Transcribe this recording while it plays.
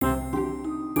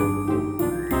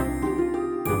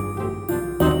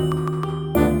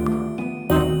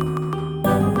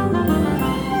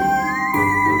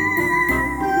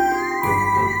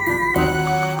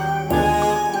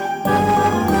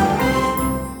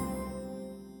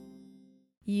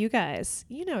You guys,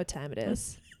 you know what time it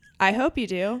is. I hope you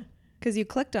do, because you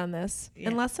clicked on this. Yeah.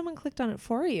 Unless someone clicked on it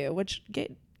for you, which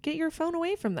get your phone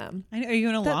away from them. I know, are you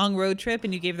on a long road trip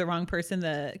and you gave the wrong person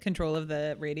the control of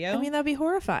the radio? I mean, that'd be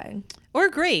horrifying. Or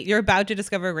great. You're about to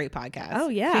discover a great podcast. Oh,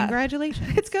 yeah.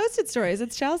 Congratulations. It's Ghosted Stories.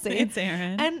 It's Chelsea. It's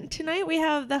Aaron. And tonight we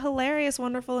have the hilarious,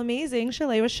 wonderful, amazing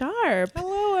Shalewa Sharpe.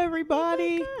 Hello,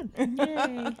 everybody. Oh,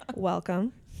 Yay.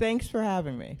 Welcome. Thanks for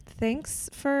having me. Thanks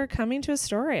for coming to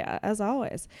Astoria, as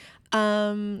always.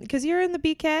 Because you're in the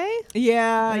BK?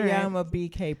 Yeah, All right. I'm a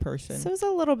BK person. So it's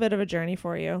a little bit of a journey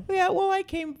for you. Yeah, well, I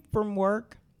came from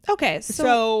work. Okay,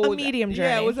 so a medium journey.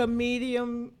 Yeah, it was a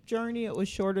medium journey. It was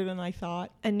shorter than I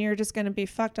thought. And you're just going to be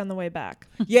fucked on the way back.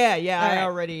 Yeah.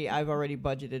 All right. I've already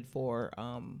budgeted for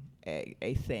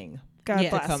a thing. God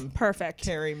Yeah. bless. Come Perfect.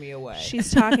 Carry me away.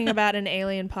 She's talking about an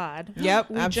alien pod.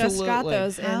 Yep, we absolutely. just got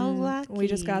those How in. lucky. We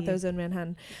just got those in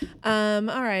Manhattan.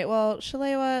 All right. Well,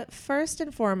 Shalewa, first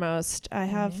and foremost, I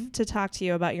have to talk to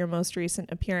you about your most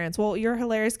recent appearance. Well, you're a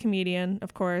hilarious comedian,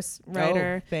 of course,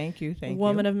 writer. Oh, thank you.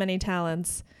 Woman of many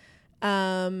talents.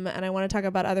 And I want to talk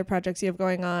about other projects you have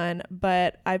going on,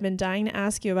 but I've been dying to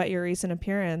ask you about your recent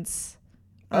appearance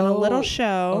on a little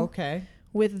show. Okay.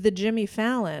 With the Jimmy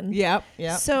Fallon. Yep.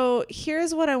 So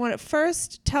here's what I want to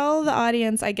first tell the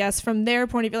audience, I guess, from their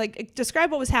point of view, like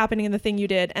describe what was happening in the thing you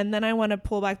did. And then I want to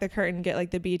pull back the curtain and get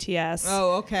like the BTS.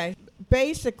 Oh, okay.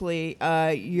 Basically,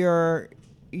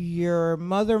 your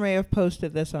mother may have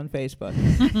posted this on Facebook.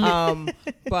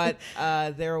 But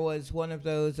there was one of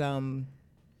those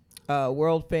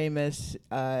world famous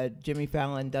Jimmy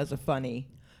Fallon does a funny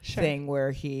thing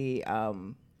where he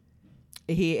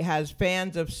has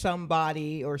fans of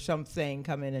somebody or something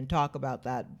come in and talk about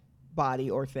that body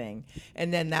or thing,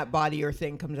 and then that body or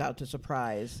thing comes out to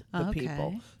surprise the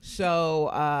people. So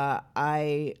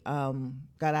I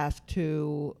got asked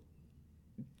to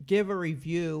give a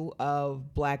review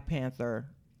of Black Panther,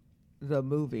 the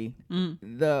movie,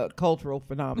 the cultural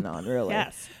phenomenon, really.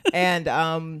 Yes.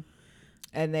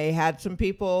 And they had some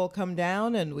people come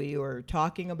down, and we were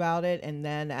talking about it. And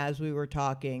then as we were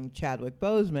talking, Chadwick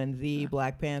Boseman, the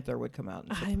Black Panther, would come out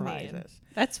and surprise us.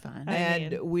 That's fun.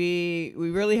 And we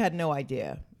really had no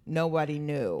idea. Nobody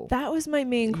knew. That was my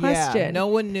main question. Yeah, no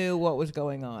one knew what was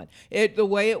going on. The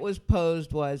way it was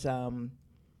posed was,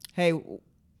 hey,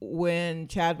 when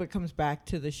Chadwick comes back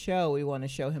to the show, we want to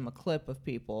show him a clip of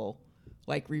people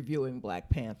like reviewing Black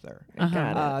Panther.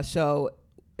 Got it. So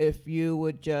if you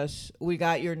would we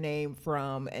got your name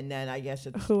from, and then I guess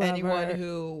it's Whoever. anyone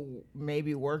who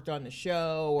maybe worked on the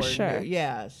show or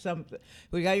something.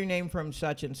 We got your name from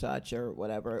such and such or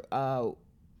whatever.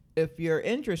 If you're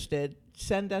interested,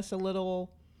 send us a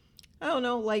little, I don't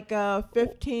know, like a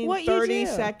 15, 30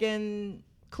 second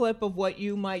clip of what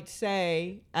you might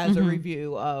say as a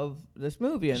review of this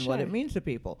movie and what it means to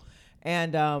people.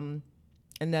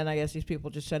 And then I guess these people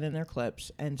just sent in their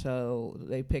clips. And so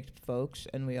they picked folks,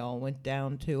 and we all went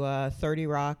down to 30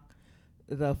 Rock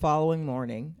the following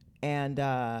morning. And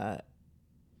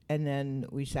then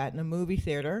we sat in a movie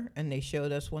theater, and they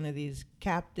showed us one of these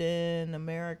Captain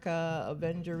America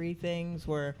Avenger-y things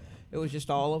where it was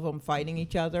just all of them fighting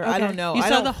each other. I don't know. You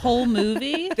saw the whole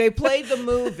movie? They played the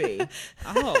movie.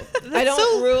 I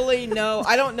don't really know.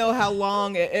 I don't know how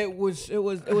long it was. It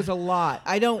was a lot.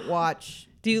 I don't watch.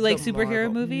 Do you like the superhero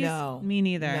Marvel. movies? No. Me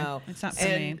neither. No. It's not for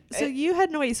me. So you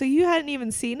had so you hadn't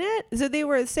even seen it? So they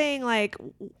were saying like,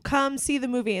 come see the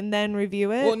movie and then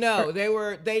review it? Well, no,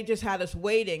 they just had us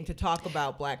waiting to talk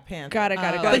about Black Panther. Got it.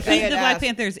 But the Black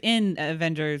Panther's in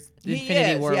Avengers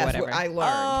Infinity War or whatever. I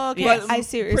learned. Oh, okay. But I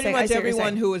see what you're pretty saying. much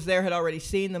everyone who was there had already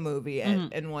seen the movie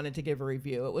and wanted to give a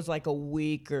review. It was like a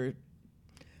week or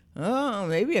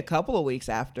maybe a couple of weeks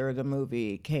after the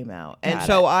movie came out. And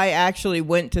so I actually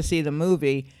went to see the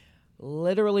movie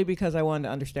literally because I wanted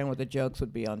to understand what the jokes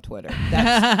would be on Twitter.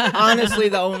 That's honestly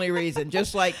the only reason.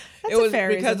 Just like it was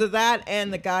because of that,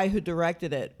 and the guy who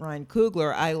directed it, Ryan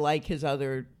Coogler, I like his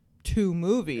other 2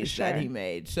 movies that he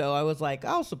made. So I was like,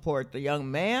 I'll support the young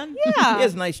man. Yeah. He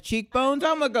has nice cheekbones.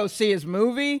 I'm going to go see his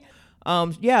movie.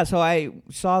 So I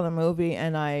saw the movie,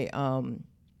 and I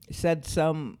said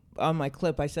on my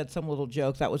clip, I said some little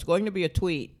jokes. That was going to be a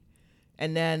tweet.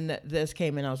 And then this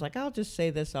came in. I was like, I'll just say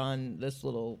this on this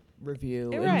little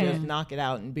review and just knock it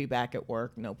out and be back at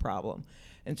work, no problem.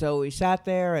 And so we sat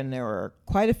there, and there were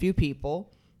quite a few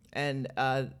people, and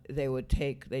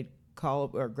they'd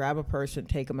call or grab a person,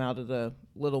 take them out of the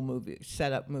little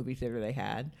setup movie theater they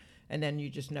had, and then you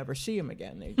just never see them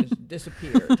again. They just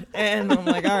disappeared. And I'm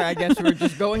like, all right, I guess we're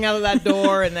just going out of that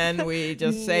door, and then we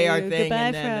just say our thing. Goodbye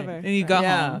and then forever. And you go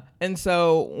home. And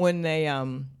so when they,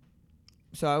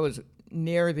 so I was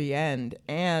near the end,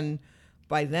 and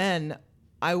by then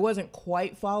I wasn't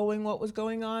quite following what was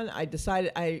going on. I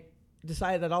decided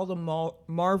that all the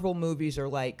Marvel movies are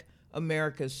like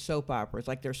America's soap operas,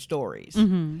 like they're stories.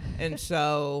 And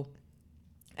so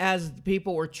as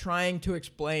people were trying to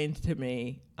explain to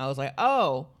me, I was like,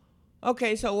 oh,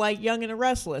 okay, so like Young and the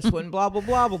Restless when blah, blah,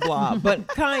 blah, blah, blah. But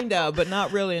kind of, but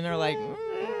not really. And they're like,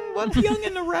 what's Young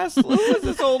and the Restless? Who is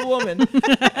this old woman?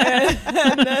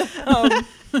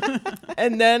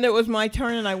 And then it was my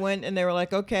turn, and I went, and they were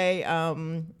like, okay,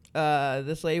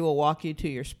 this lady will walk you to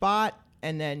your spot,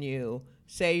 and then you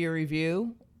say your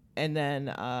review, and then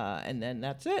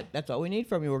that's it. That's all we need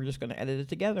from you. We're just going to edit it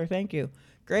together. Thank you.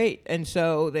 Great. And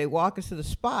so they walk us to the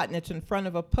spot, and it's in front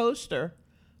of a poster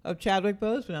of Chadwick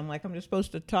Boseman. I'm like, I'm just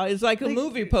supposed to talk. It's like a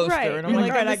movie poster. Right. And I'm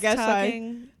like, all right, I guess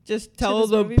I just tell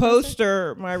the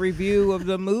poster my review of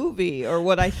the movie or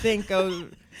what I think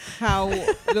of how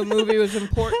the movie was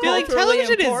important. You're like,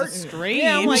 television important. is strange.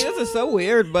 Yeah, I'm like, this is so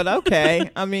weird, but okay.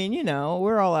 I mean, you know,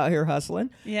 we're all out here hustling.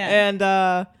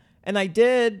 Yeah. And I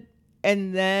did,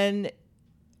 and then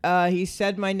he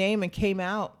said my name and came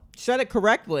out. Said it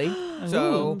correctly,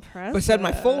 so but said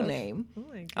my full name. Oh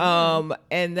my God.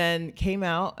 And then came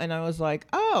out, and I was like,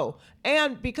 oh.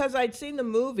 And because I'd seen the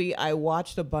movie, I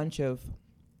watched a bunch of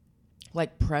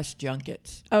like press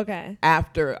junkets. Okay.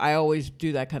 After, I always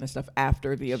do that kind of stuff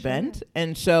after the event,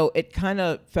 and so it kind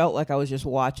of felt like I was just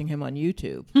watching him on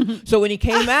YouTube. So when he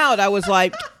came out, I was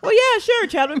like, well, yeah, sure,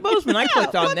 Chadwick Boseman. I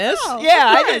clicked on this.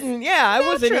 I didn't. Yeah, I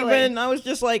wasn't even. I was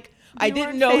just like. I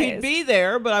didn't know he'd be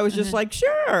there, but I was just like,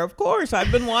 sure, of course. I've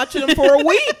been watching him for a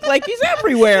week. Like, he's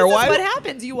everywhere. Why? What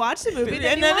happens? You watch the movie,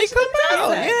 and then he comes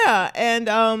out. Yeah,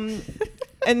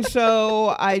 and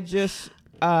so I just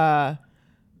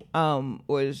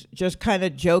was just kind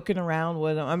of joking around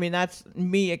with him. I mean, that's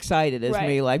me excited as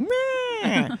me, like,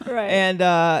 meh. Right.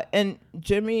 And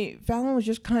Jimmy Fallon was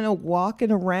just kind of walking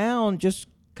around, just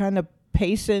kind of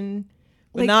pacing.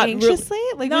 Like not anxiously?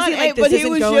 Like, was he like, but he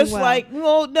was just well? like,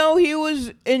 well, no, he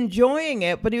was enjoying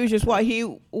it, but he was just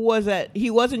he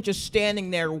wasn't just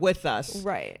standing there with us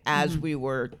as we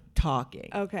were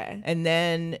talking. Okay. And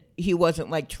then he wasn't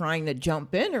like trying to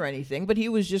jump in or anything, but he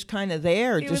was just kind of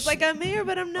there. He was like, I'm here,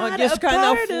 but I'm not just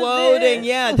kind of floating.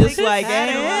 Yeah, just like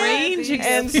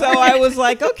and so I was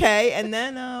like, okay. And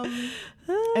then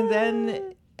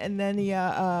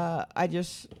I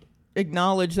just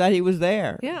acknowledge that he was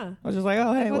there. Yeah. I was just like,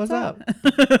 oh, hey, what's up?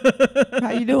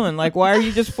 How you doing? Like, why are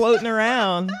you just floating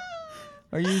around?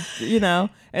 Are you know?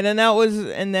 And then that was,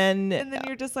 and then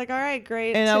you're just like, all right,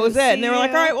 great. And that was it. And they were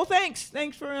like, all right, well, thanks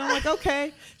for, and I'm like,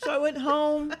 okay. So I went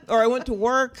home, or I went to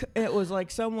work. And it was like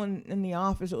someone in the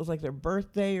office. It was like their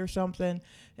birthday or something.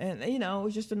 And, you know, it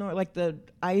was just annoying. Like the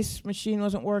ice machine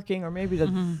wasn't working, or maybe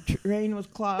the train was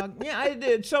clogged. Yeah, I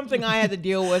did something I had to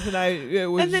deal with. And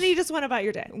and then you just went about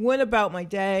your day. Went about my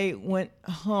day, went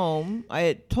home. I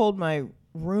had told my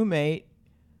roommate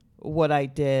what I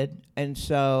did. And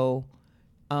so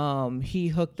he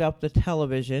hooked up the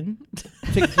television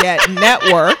to get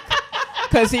network.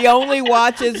 Because he only basically.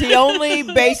 Watch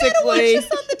this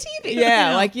on the TV.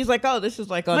 Yeah, like he's like, oh, this is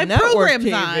like on network program's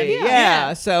TV. on.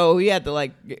 Yeah, so he had to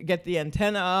like get the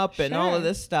antenna up and all of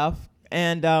this stuff,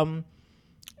 and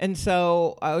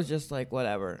so I was just like,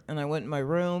 whatever. And I went in my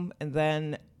room, and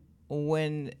then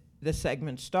when the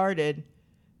segment started,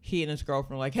 he and his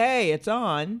girlfriend were like, hey, it's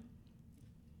on.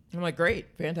 I'm like,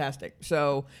 great, fantastic.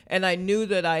 So, and I knew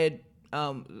that I had.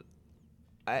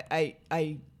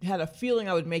 I had a feeling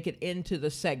I would make it into the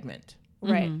segment.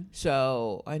 Right. Mm-hmm.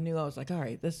 So I knew I was like, all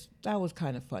right, that was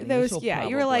kind of funny.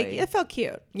 You were like, it felt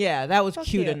cute. Yeah, that was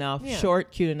cute enough. Yeah.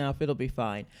 Short, cute enough. It'll be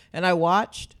fine. And I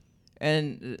watched,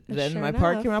 and then my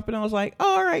part came up, and I was like,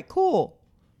 oh, all right, cool.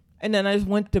 And then I just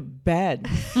went to bed.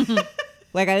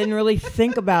 Like, I didn't really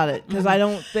think about it because I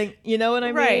don't think, you know what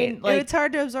I mean? Like, it's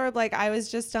hard to absorb. Like, I was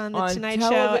just on the Tonight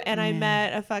Show, and I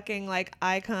met a fucking, like,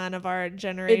 icon of our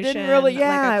generation. It didn't really,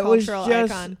 like a cultural it was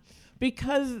just icon.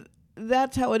 Because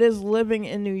that's how it is living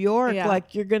in New York. Yeah.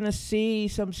 Like, you're going to see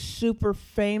some super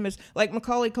famous, like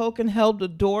Macaulay Culkin held the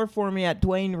door for me at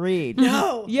Duane Reade.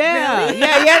 No. Yeah. Really?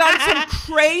 Yeah. He had on some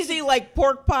crazy, like,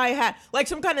 pork pie hat, like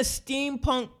some kind of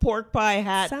steampunk pork pie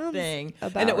hat thing.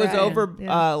 And it was over,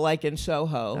 like, in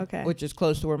Soho, which is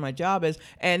close to where my job is.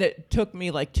 And it took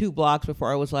me like 2 blocks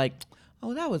before I was like,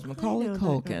 oh, that was Macaulay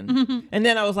Culkin. And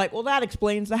then I was like, well, that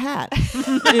explains the hat.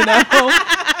 You know?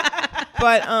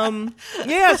 But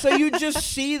yeah, so you just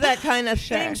see that kind of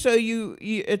thing. So you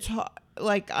it's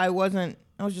like I was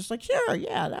just like, sure,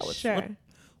 yeah, that was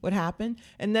what happened.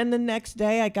 And then the next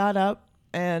day I got up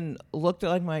and looked at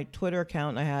like my Twitter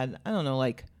account. And I had, I don't know,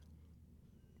 like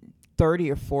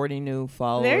 30 or 40 new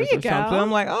followers There you or go. something.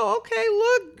 I'm like, oh,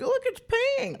 okay, look, it's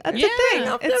paying. That's Yeah. the thing.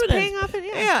 It's dividends. paying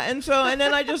off. And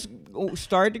then I just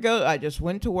started to go. I just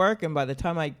went to work, and by the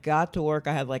time I got to work,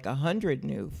 I had like 100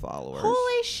 new followers.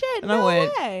 Holy shit! And No I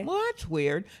went, way. well, that's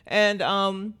weird. And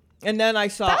then I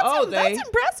saw, That's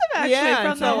impressive, actually. yeah.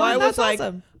 From And so that one. I was That's like,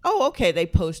 awesome. oh, okay. They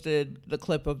posted the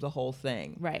clip of the whole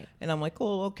thing, Right. And I'm like,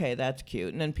 oh, okay, that's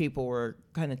cute. And then people were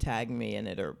kind of tagging me in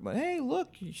it, or, hey,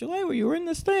 look, Shalewa, you were in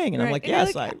this thing, and I'm Right. like, And you're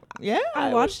yes, like,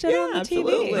 I watched was, it on the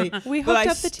absolutely. TV. We But hooked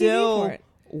I up the TV still for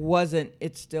it.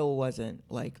 It still wasn't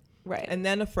like. Right. And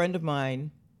then a friend of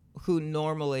mine who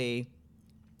normally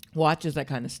watches that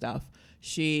kind of stuff,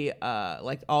 she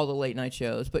like all the late night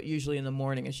shows, but usually in the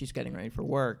morning as she's getting ready for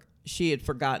work, she had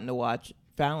forgotten to watch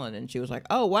Fallon, and she was like,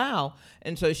 oh, wow.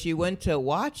 And so she went to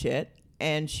watch it,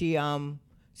 and she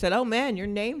said, oh, man, your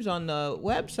name's on the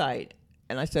website.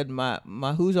 And I said, my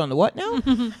who's on the what now?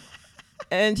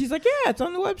 And she's like, yeah, it's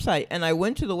on the website. And I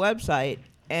went to the website,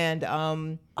 and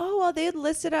Oh, well, they had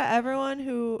listed out everyone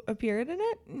who appeared in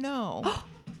it? no.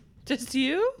 Just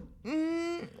you?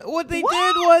 What they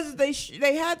did was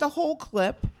they had the whole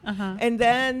clip, Uh-huh. and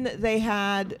then they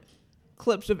had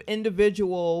clips of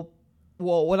individual,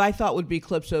 well, what I thought would be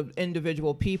clips of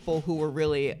individual people who were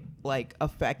really like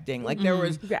affecting. Like there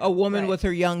was Yeah, a woman right. with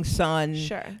her young son,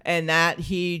 Sure. and that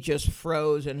he just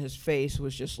froze, and his face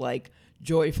was just like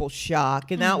joyful shock,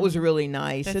 and that was really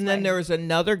nice. That's and then nice. there was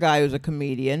another guy who's a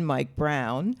comedian, Mike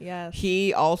Brown. Yes.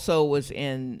 He also was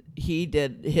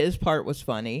his part was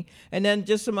funny. And then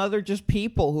just some other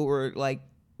people who were like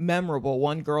memorable.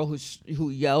 One girl who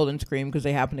yelled and screamed because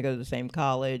they happened to go to the same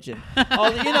college, and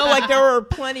all, like there were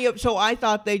plenty of. So I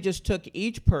thought they just took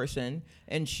each person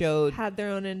and Had their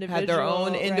own individual.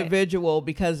 Right. individual,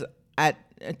 because at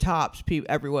tops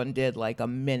everyone did like a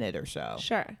minute or so.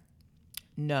 Sure.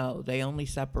 No, they only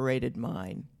separated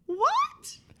mine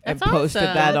What? and That's posted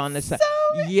awesome. that on the site.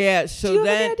 Yeah, so Do you have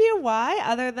then any idea why,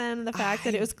 other than the fact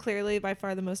that it was clearly by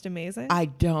far the most amazing? I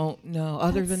don't know.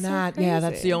 Other That's than so that, yeah,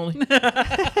 that's crazy. the only.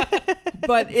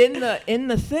 But in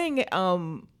the thing,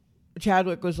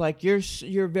 Chadwick was like,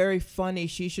 "You're very funny.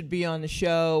 She should be on the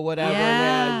show. Whatever,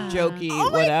 Yeah. jokey, Oh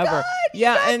my whatever." God, you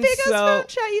yeah, got and big so on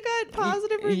Snapchat. You got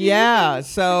positive reviews. yeah, on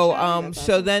so Snapchat. That's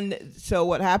so awesome. then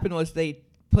what happened was they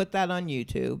put that on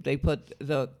YouTube. They put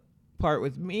the part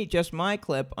with me, just my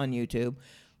clip, on YouTube,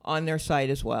 on their site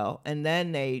as well, and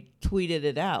then they tweeted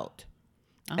it out.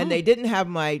 And they didn't have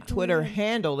my Twitter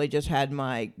handle. They just had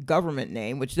my government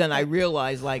name, which then I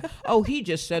realized, like, oh, he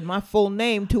just said my full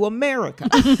name to America.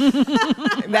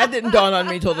 That didn't dawn on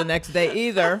me till the next day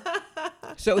either.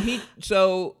 So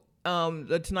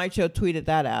the Tonight Show tweeted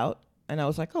that out. And I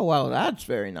was like, oh, wow, that's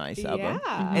very nice of him.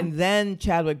 Yeah. And then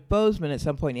Chadwick Boseman at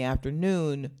some point in the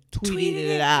afternoon tweeted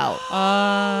it out.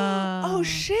 Oh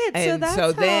shit! So And that's so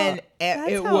how, then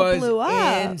that's it how was blew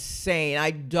up. insane.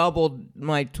 I doubled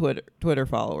my Twitter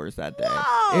followers that day.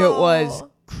 Whoa. It was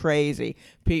crazy.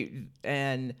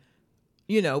 And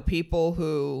people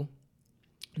who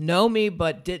know me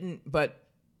but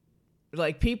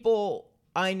like people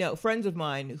I know, friends of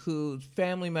mine whose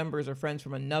family members or friends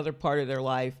from another part of their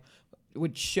life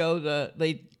would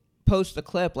they post the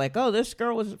clip like, oh, this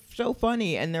girl was so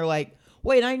funny, and they're like,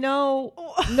 wait, I know.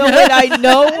 No, wait, I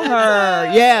know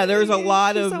her. Yeah, there's a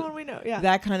lot She's of someone we know. Yeah.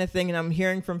 that kind of thing, and I'm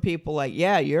hearing from people like,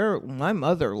 yeah, my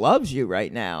mother loves you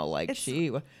right now. Like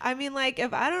I mean, like,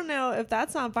 if I don't know if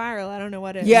that's not viral, I don't know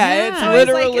what is. Yeah, it's I was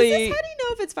like, literally. how do you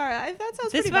know if it's viral? That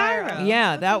sounds It's pretty viral. viral.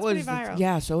 Yeah, that sounds was pretty viral.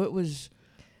 yeah. So it was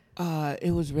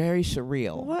very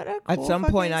surreal. What a At cool some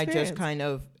fucking point, I just experience. kind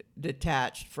of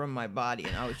detached from my body,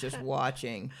 and I was just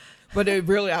watching. But I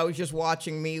was just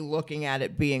watching me looking at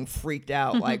it, being freaked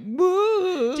out, like,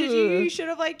 woo. You should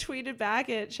have like tweeted back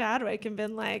at Chadwick and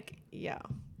been like, yo,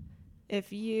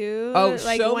 if you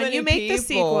like so when many you make the people.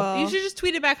 sequel, You should just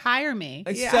tweet it back, hire me.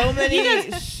 Like, Yeah.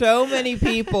 so many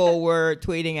people were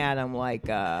tweeting at him like,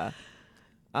 put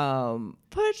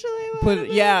Shalewa in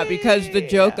a movie. because the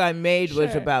joke Yeah. I made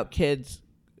was Sure. about kids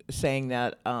saying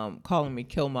that, calling me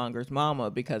Killmonger's mama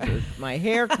because of my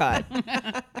haircut.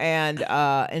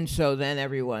 And so then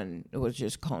everyone was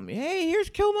just calling me, hey, here's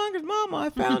Killmonger's mama. I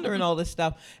found her and all this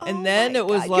stuff. And Oh then my it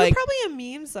was God. like, you're probably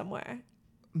a meme somewhere.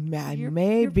 You're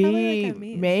maybe, probably like a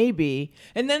meme. maybe.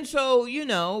 And then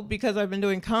so, because I've been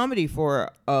doing comedy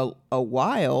for a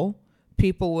while,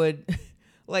 people would,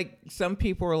 like, some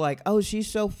people were like, oh, she's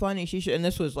so funny. She should. And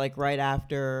this was like right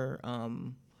after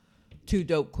Two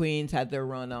Dope Queens had their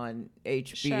run on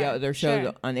HBO, Sure, their show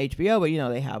sure. on HBO, but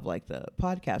they have like the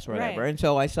podcast or whatever. Right. And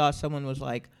so I saw someone was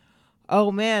like,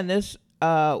 oh man, this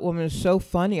woman is so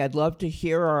funny. I'd love to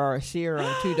hear her or see her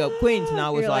on Two Dope Queens. And I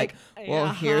was You're like,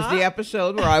 Well, here's the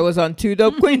episode where I was on Two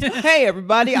Dope Queens. Hey,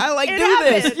 everybody, I like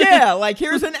this. Yeah, like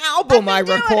here's an album I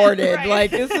recorded. Right.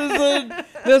 Like this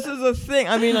is a thing.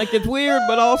 I mean, like it's weird,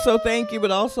 but also thank you,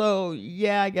 but also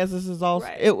I guess this is also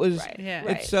it was. Right. Yeah.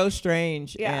 It's so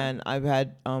strange, and I've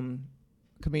had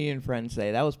comedian friends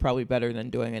say that was probably better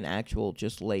than doing an actual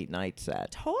just late night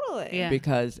set. Totally. Yeah.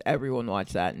 Because everyone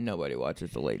watched that and nobody watches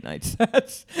the late night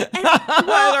sets. They're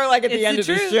like at the end of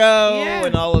the show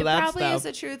and all of that stuff. It probably is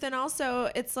the truth. And also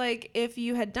it's like if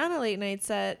you had done a late night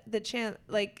set, the chance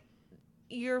like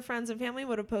your friends and family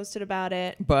would have posted about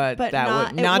it. But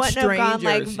that would not strangers. Have gone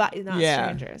like not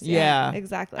strangers. Yeah.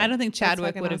 Exactly. I don't think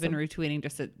Chadwick would have been retweeting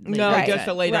just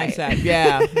a late night set.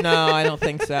 Yeah. No, I don't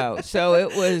think so. So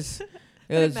it was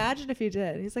imagine if he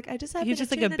did. He's like, I just happened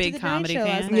just like a big comedy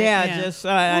fan.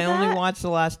 I only watched the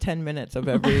last 10 minutes of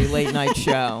every late night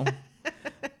show.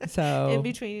 So in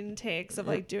between takes of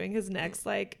like doing his next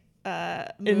like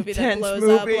movie that blows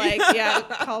up, like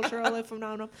culturally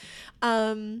phenomenal.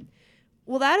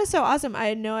 Well, that is so awesome. I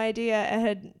had no idea it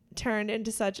had turned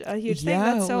into such a huge thing.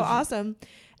 That's so awesome.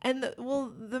 And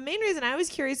the main reason I was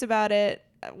curious about it,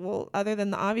 other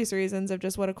than the obvious reasons of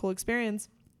just what a cool experience,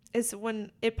 is when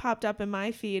it popped up in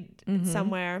my feed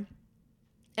somewhere.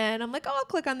 And I'm like, I'll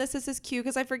click on this. This is cute.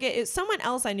 Because I forget. It's someone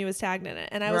else I knew was tagged in it.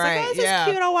 And I was like, this is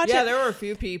cute. I'll watch it. Yeah, there were a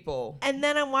few people. And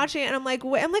then I'm watching it and I'm like,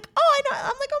 wait. I'm like, oh, I know.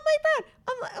 I'm like, oh, Mike Brown.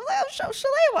 I'm like, oh,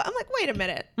 Shalewa. I'm like, wait a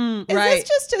minute. Is this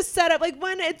just to set up? Like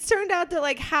when it turned out that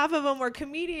like half of them were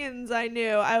comedians I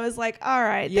knew, I was like, all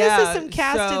right, this is some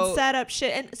casted setup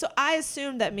shit. And so I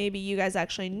assumed that maybe you guys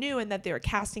actually knew and that they were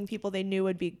casting people they knew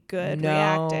would be good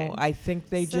reacting. No, I think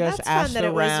they just asked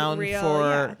around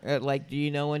for like, do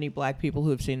you know any black people who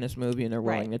have seen this movie and are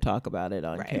willing to talk about it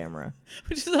on camera?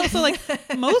 Which is also like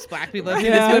most black people have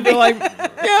seen this movie. Like,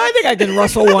 I think I can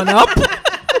rustle one up.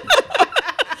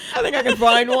 I think I can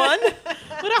find one.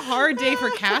 What a hard day for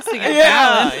casting at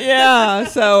Fallon. Yeah.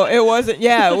 So it wasn't.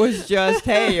 Yeah, it was just,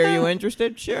 hey, are you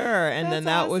interested? Sure. And then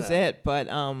that was it. But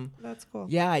that's cool.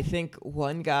 Yeah, I think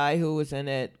one guy who was in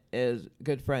it is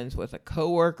good friends with a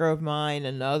coworker of mine.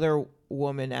 Another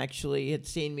woman actually had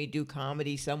seen me do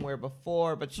comedy somewhere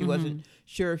before, but she wasn't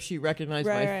sure if she recognized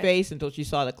my face until she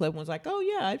saw the clip and was like, oh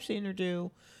yeah, I've seen her do.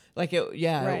 Like it.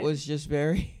 Yeah, it was just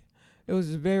very. It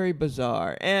was very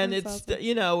bizarre, and that's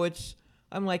awesome.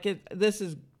 I'm like, this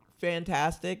is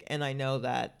fantastic, and I know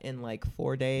that in like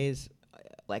 4 days,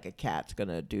 like a cat's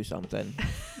gonna do something,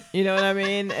 you know what I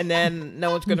mean? And then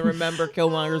no one's gonna remember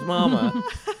Killmonger's mama,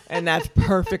 and that's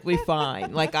perfectly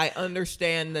fine. Like I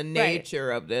understand the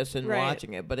nature of this and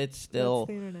watching it, but it's still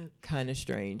kind of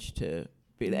strange to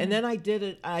be there. And then I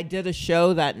did a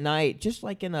show that night, just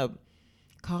like in a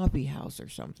coffee house or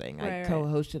something. I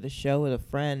co-hosted a show with a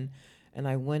friend. And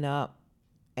I went up,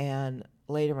 and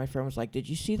later my friend was like, did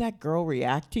you see that girl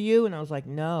react to you? And I was like,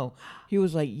 no. He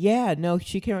was like, yeah, no.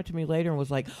 She came up to me later and was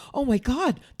like, oh my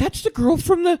God, that's the girl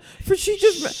she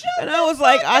just, and I was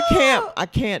like, I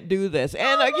can't do this.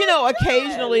 And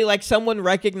occasionally like someone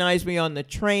recognized me on the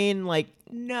train, like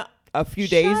a few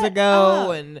days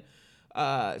ago. And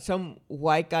some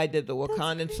white guy did the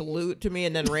Wakandan salute to me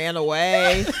and then ran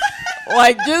away.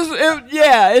 Like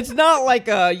it's not like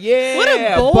what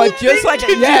a bold but just like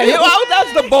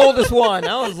that's the boldest one.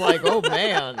 I was like, oh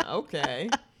man, okay,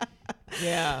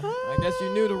 I guess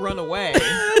you knew to run away.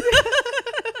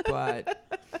 But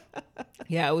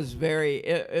yeah, it was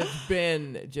it's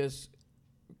been just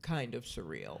kind of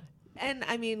surreal. And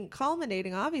I mean,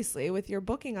 culminating obviously with your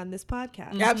booking on this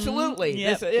podcast. Absolutely.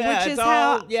 Yep. Which is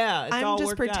how I'm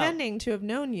just pretending to have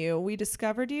known you. We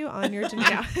discovered you on your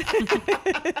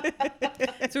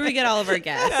That's where we get all of our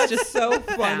guests. That's just so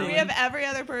funny. We have every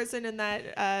other person in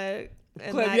that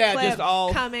clip, just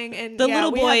all coming, and the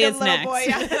little boy is next.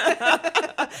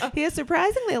 He has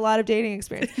surprisingly a lot of dating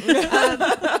experience.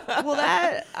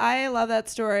 I love that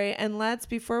story. And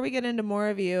before we get into more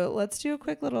of you, let's do a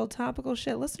quick little topical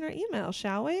shit listener email,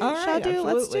 shall we? All right,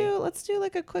 let's do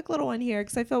like a quick little one here,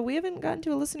 because I feel we haven't gotten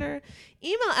to a listener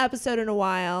email episode in a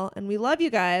while, and we love you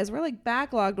guys. We're like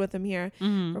backlogged with them here.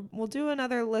 We'll do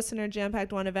another listener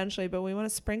jam-packed one eventually, but we want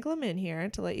to sprinkle them in here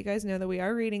to let you guys know that we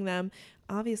are reading them.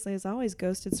 Obviously, as always,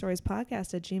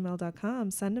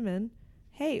 ghostedstoriespodcast@gmail.com. Send them in.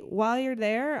 Hey, while you're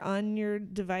there on your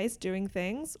device doing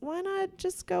things, why not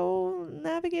just go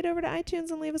navigate over to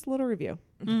iTunes and leave us a little review?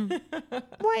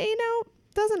 Why,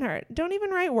 doesn't hurt. Don't even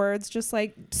write words. Just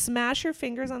like smash your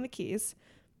fingers on the keys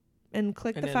and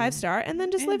click the 5-star, and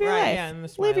then just live your life. And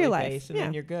the live your life. And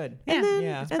then you're good.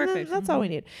 It's perfect. That's all we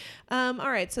need. All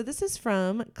right. So this is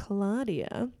from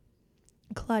Claudia.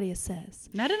 Claudia says.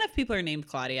 Not enough people are named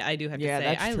Claudia. I do have to say.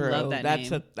 That's I true. love that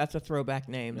name. That's a throwback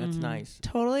name. That's nice.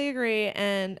 Totally agree,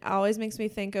 and always makes me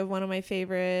think of one of my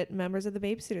favorite members of the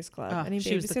Babysitters Club. Oh, Any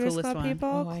she was the Babysitters coolest Club one.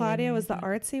 people? Oh, Claudia was the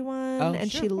artsy one, Oh,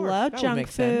 and sure, she of course. loved That would junk make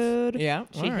sense. food. Yeah.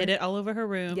 She hid it all over her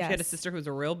room. Yes. She had a sister who was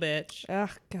a real bitch. Oh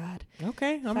God.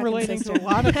 Okay, I'm Fucking relating sister. to a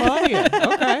lot of Claudia.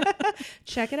 Okay.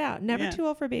 Check it out. Never Yeah. too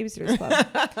old for Babysitters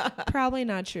Club. Probably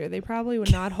not true. They probably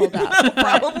would not hold up. but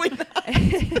Probably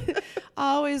not.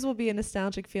 always will be a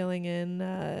nostalgic feeling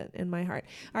in my heart.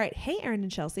 All right. Hey, Erin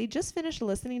and Chelsea. Just finished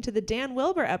listening to the Dan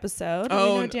Wilbur episode.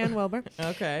 Oh, we know Dan Wilbur.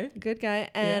 Okay. Good guy.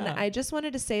 And Yeah. I just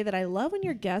wanted to say that I love when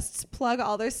your guests plug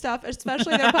all their stuff,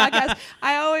 especially their podcast.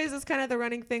 I always, it's kind of the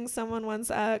running thing. Someone once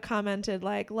commented,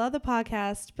 like, love the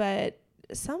podcast, but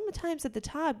sometimes at the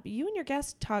top, you and your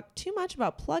guests talk too much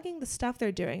about plugging the stuff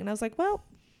they're doing. And I was like, well,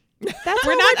 that's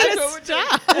We're not just going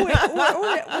to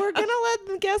we're gonna let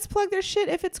the guests plug their shit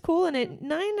if it's cool, and it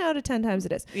 9 out of 10 times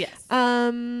it is. Yes.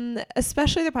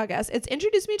 Especially the podcast. It's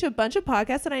introduced me to a bunch of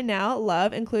podcasts that I now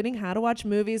love, including How to Watch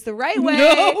Movies the Right Way,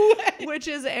 No way. which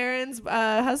is Erin's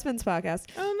husband's podcast.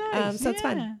 Oh, nice. So it's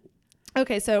fun.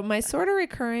 Okay, so my sort of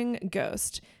recurring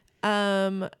ghost.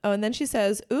 And then she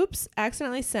says, "Oops,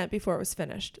 accidentally sent before it was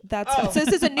finished." That's so.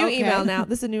 This is a new email now.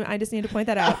 This is a new. I just need to point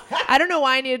that out. I don't know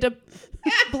why I needed to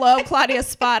blow up Claudia's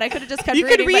spot. I could have just kept. You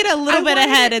reading, could read but a little I bit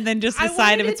wanted ahead it- and then just I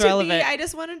decide if wanted it's it to relevant. I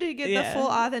just wanted to get the Yeah. full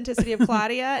authenticity of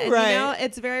Claudia, and Right. you know,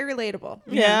 it's very relatable.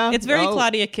 Yeah. It's very Oh.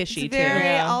 Claudia Kishy, It's very too.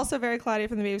 Yeah. also very Claudia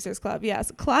from the Babysitters Club.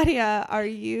 Yes, Claudia, are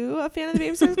you a fan of the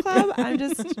Babysitters Club? I'm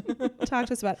just talk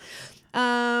to us about it.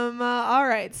 All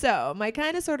right. So my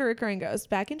kind of sort of recurring ghost.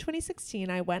 Back in 2016,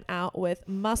 I went out with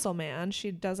Muscle Man.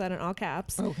 She does that in all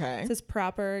caps. Okay. It's his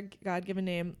proper God-given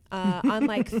name. On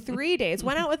like 3 dates.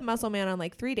 Went out with Muscle Man on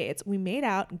like 3 dates. We made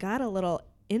out, got a little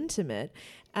intimate.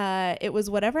 It was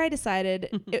whatever I decided.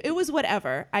 It was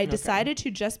whatever. I decided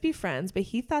to just be friends, but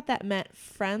he thought that meant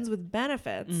friends with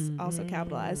benefits, also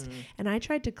capitalized. And I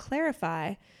tried to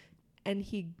clarify, and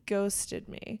he ghosted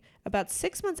me. About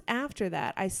 6 months after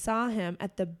that, I saw him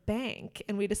at the bank,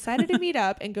 and we decided to meet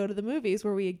up and go to the movies,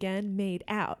 where we again made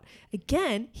out.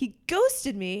 Again, he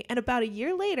ghosted me, and about a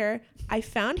year later, I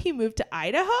found he moved to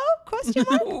Idaho? Question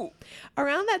mark.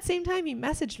 Around that same time, he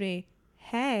messaged me,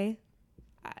 "Hey."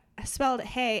 I spelled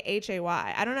hey, Hay.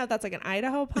 I don't know if that's like an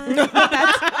Idaho pun, or if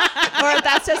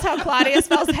that's just how Claudia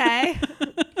spells hey.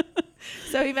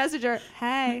 So he messaged her,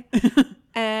 "Hey."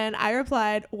 And I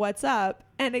replied, "What's up?"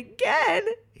 And again,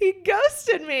 he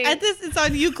ghosted me. And this is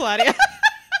on you, Claudia.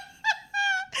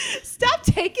 Stop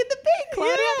taking the bait,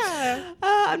 Claudia. Yeah.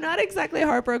 I'm not exactly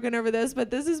heartbroken over this,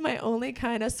 but this is my only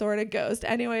kind of sort of ghost.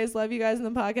 Anyways, love you guys in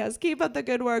the podcast. Keep up the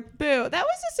good work. Boo. That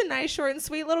was just a nice, short, and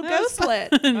sweet little ghostlet.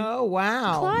 Oh,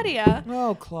 wow. Claudia.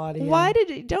 Oh, Claudia. Why did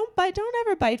you don't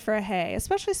ever bite for a hay,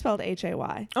 especially spelled Hay.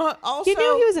 Also, You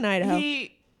knew he was in Idaho.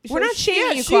 We're not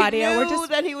shaming you, Claudia. She We're knew just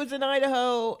that he was in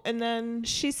Idaho, and then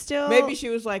she's still maybe she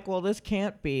was like, "Well, this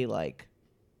can't be like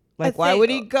I why think- would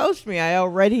he ghost me? I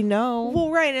already know." Well,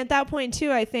 right. And at that point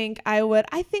too, I think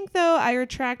though I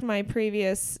retract my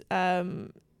previous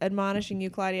admonishing you,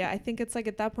 Claudia. I think it's like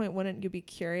at that point, wouldn't you be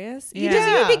curious? You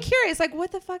Yeah. would be curious. Like,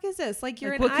 what the fuck is this? Like,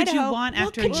 you're Like, in what could Idaho. you want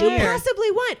after what could a you year?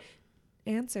 possibly want?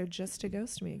 Answer just to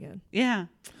ghost me again. Yeah.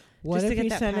 What Just to if get he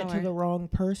that sent it power. to the wrong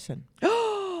person?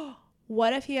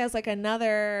 What if he has like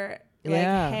another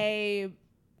Yeah. hey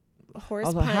horse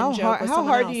Although, pun how joke hard, with how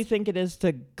someone hard else? do you think it is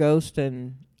to ghost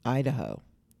in Idaho?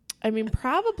 I mean,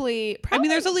 probably. I mean,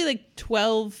 there's only like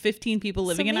 12, 15 people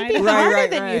living in maybe Idaho. harder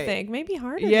than you right. think. Maybe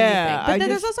harder Yeah, than you think. But I then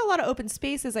there's just- also a lot of open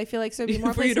spaces. I feel like so it'd be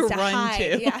more For you places to to run hide.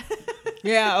 to. Yeah.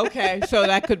 Yeah, okay. So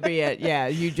that could be it. Yeah,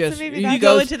 you just maybe you that's- You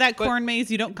go ghost- into that but- corn maze,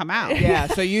 you don't come out. Yeah,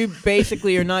 so you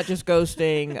basically are not just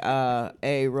ghosting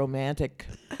a romantic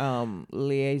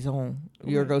liaison.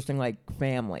 You're ghosting like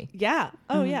family. Yeah.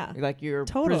 Oh yeah. Like you're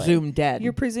Totally. presumed dead.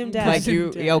 You're presumed dead. like you.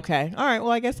 Presumed dead. Okay. All right.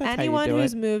 Well, I guess that's Anyone how you do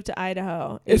who's it. moved to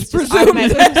Idaho Is is just presumed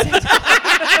automatically presumed.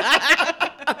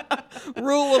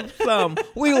 Rule of thumb.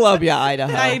 We love you,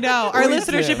 Idaho. I know. Our We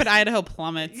listenership do. in Idaho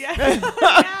plummets. Yeah.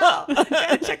 I know.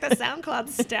 Gotta check the SoundCloud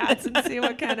stats and see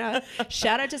what kind of.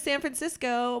 Shout out to San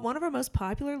Francisco, one of our most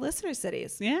popular listener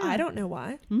cities. Yeah. I don't know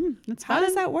why. That's How fun.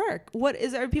 does that work?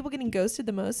 Are people getting ghosted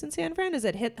the most in San Fran? Does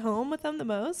it hit home with them the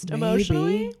most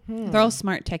emotionally? They're all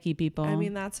smart techie people. I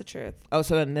mean, that's the truth. Oh,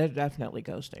 so then they're definitely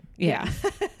ghosting. yeah.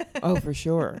 Oh, for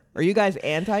sure. Are you guys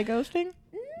anti-ghosting?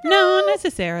 No,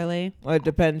 necessarily. Well, it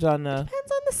depends on the.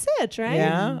 Depends on the the sitch, right?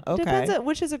 Yeah. Okay. Depends on,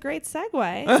 which is a great segue.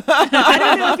 I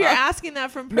don't know if you're asking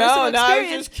that from personal experience. No, I was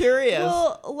just curious.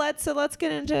 Well, let's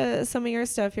get into some of your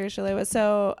stuff here, Shalewa.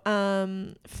 So,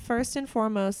 first and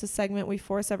foremost, a segment we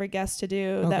force every guest to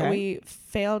do that we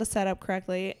fail to set up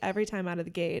correctly every time out of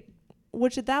the gate.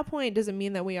 Which at that point doesn't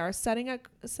mean that we are setting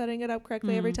it up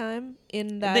correctly every time.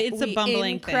 In that it's a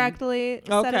bumbling incorrectly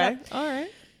thing. Set it up. All right.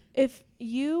 If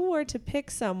you were to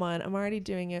pick someone, I'm already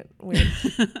doing it weird.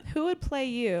 Who would play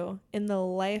you in the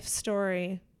life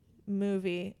story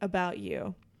movie about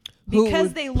you?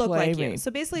 Because they look like you.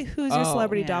 So basically, who's your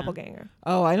celebrity doppelganger?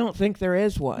 Oh, I don't think there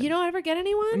is one. You don't ever get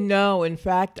anyone? No, in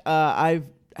fact, I've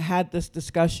had this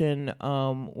discussion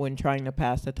when trying to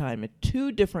pass the time at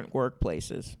 2 different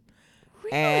workplaces.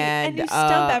 Really? And you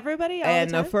stump everybody all the time?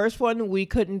 And the first one,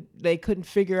 they couldn't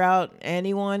figure out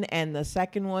anyone. And the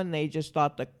second one, they just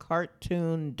thought the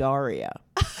cartoon Daria.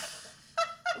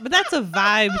 But that's a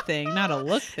vibe thing, not a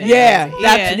look thing. Yeah,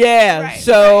 Right,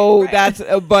 so right. that's,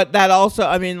 but that also,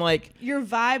 I mean, like. Your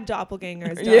vibe doppelganger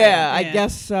is Daria. Yeah, I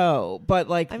guess so. But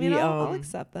like, I mean, I'll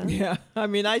accept that. Yeah, I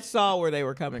mean, I saw where they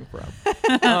were coming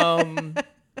from.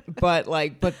 But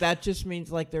that just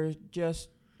means like there's just.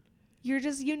 You're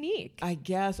just unique. I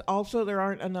guess. Also, there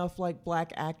aren't enough like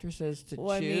black actresses to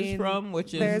choose from,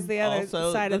 which is there's the other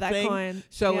also side the of that thing. coin.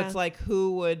 So it's like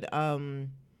who would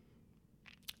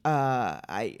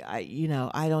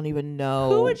I don't even know.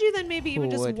 Who would you then maybe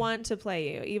even just would. want to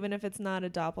play you, even if it's not a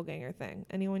doppelganger thing?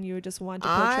 Anyone you would just want to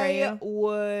portray I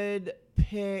would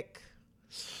pick.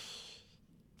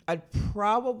 I'd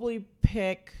probably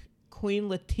pick Queen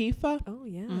Latifah. Oh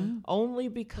yeah. Only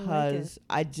because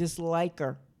I just like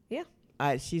her. Yeah.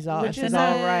 She's all Which she's is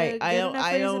all a right. good I don't. enough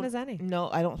I reason don't. as any. No,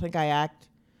 I don't think I act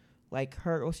like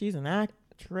her. Well, she's an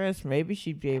actress. Maybe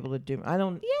she'd be able to do. I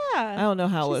don't. Yeah. I don't know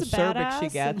how She's a acerbic she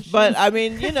badass gets, but I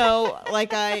mean, you know,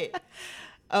 like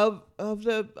of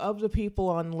the people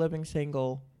on Living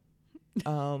Single,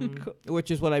 which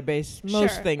is what I base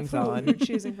most things on. You're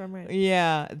choosing from, right?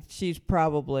 Yeah, she's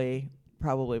probably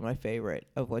my favorite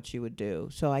of what she would do.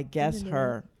 So I guess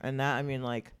her, and that, I mean,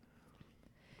 like,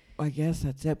 I guess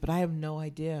that's it, but I have no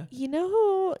idea. You know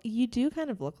who you do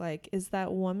kind of look like is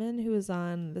that woman who was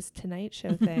on this Tonight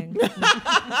Show thing.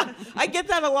 I get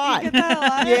that a lot. You get that a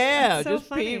lot? Yeah, so just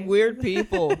funny. weird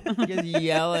people just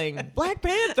yelling Black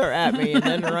Panther at me and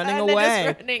then running away.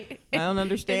 Just running I don't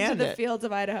understand into the it. fields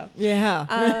of Idaho. Yeah.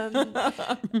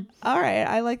 All right,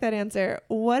 I like that answer.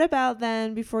 What about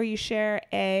then, before you share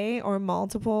a or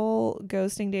multiple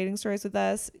ghosting dating stories with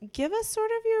us, give us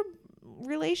sort of your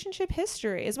relationship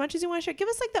history as much as you want to share. Give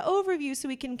us like the overview so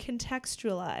we can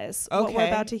contextualize what we're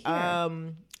about to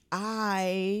hear.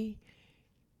 I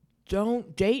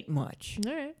don't date much.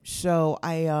 All right. So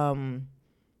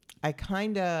I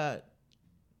kind of,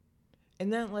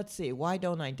 and then let's see, why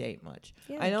don't I date much?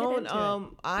 Yeah, I don't, get into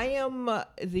it. I am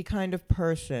the kind of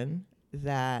person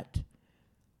that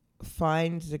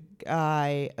finds a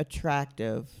guy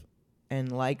attractive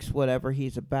and likes whatever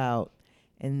he's about,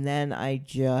 and then I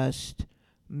just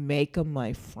make him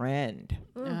my friend.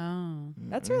 Oh.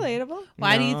 That's relatable.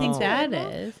 Why do you think No. that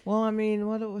is? Well, I mean,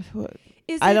 what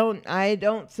Is I it-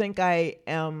 don't think I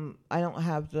am. I don't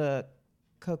have the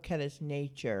coquettish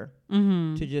nature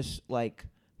Mm-hmm. to just like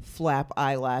flap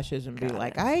eyelashes and be Got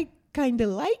like, it. I kind of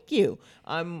like you.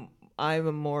 I'm a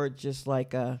more just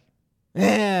like a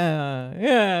yeah,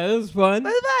 this is fun. Bye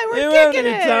bye. We're Yeah, we're having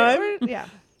kicking a it. good time. Yeah.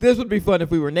 This would be fun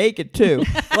if we were naked too,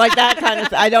 like that kind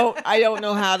of. I don't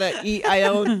know how to eat. I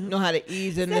don't know how to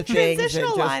ease into that things. transitional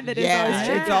It just, line that is always it's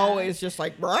tricky. always just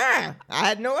like, "Brah, I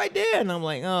had no idea, and I'm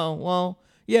like, oh well,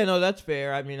 yeah, no, that's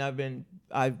fair. I mean, I've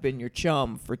been your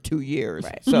chum for 2 years,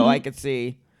 Right. so I could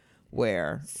see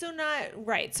where. So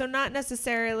not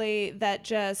necessarily that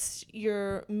just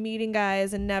you're meeting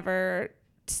guys and never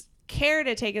care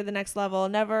to take it to the next level.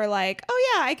 Never like,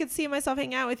 oh yeah, I could see myself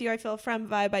hanging out with you. I feel a friend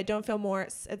vibe. I don't feel more.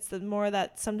 It's the more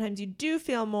that sometimes you do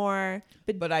feel more,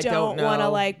 but I don't don't want to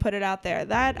know. like put it out there.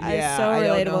 That is Yeah, so I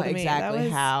don't relatable know to me. exactly That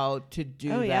was, how to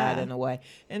do Oh, that yeah. in a way,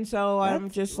 and so I'm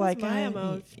just was like, my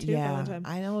MO too for a yeah, long time.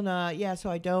 I don't yeah, so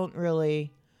I don't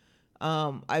really.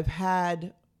 I've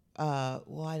had,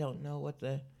 well, I don't know what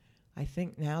I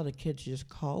think now the kids just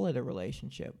call it a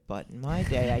relationship, but in my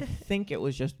day, I think it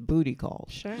was just booty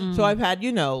calls. Sure. So I've had,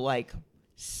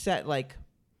 like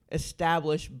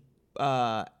established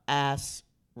ass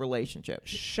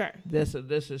relationships. Sure. This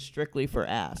is strictly for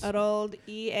ass. An old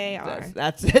EAR.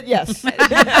 That's it. Yes.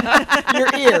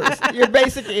 Your ears, your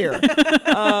basic ear.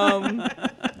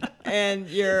 and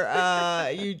you're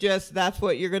that's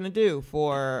what you're gonna do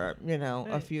for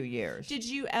a few years. Did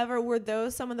you ever, were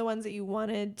those some of the ones that you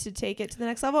wanted to take it to the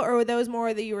next level, or were those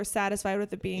more that you were satisfied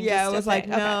with it being? Yeah, just it was a like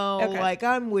thing? Okay. like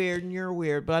I'm weird and you're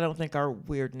weird, but I don't think our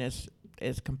weirdness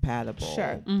is compatible.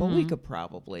 Sure. But we could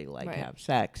probably have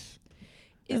sex,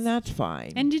 and that's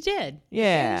fine. And you did.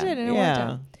 Yeah. And you did, and it worked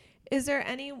out. Is there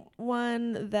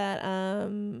anyone that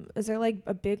is there like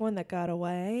a big one that got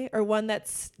away, or one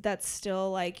that's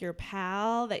still like your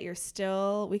pal that you're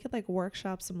still, we could like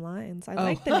workshop some lines. I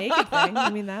like the naked thing. I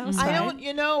mean, that was fine. I don't,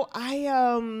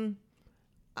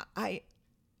 I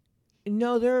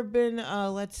no, there have been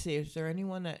let's see, is there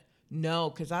anyone that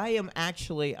because I'm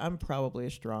probably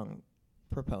a strong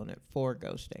proponent for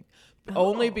ghosting.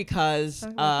 Only because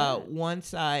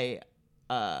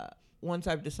once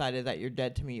I've decided that you're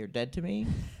dead to me, you're dead to me.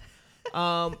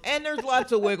 And there's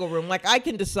lots of wiggle room. Like I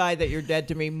can decide that you're dead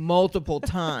to me multiple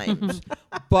times,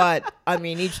 but I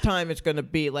mean, each time it's going to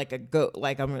be like I'm going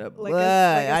to,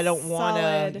 I don't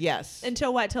want to, yes.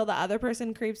 Until what? Till the other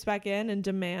person creeps back in and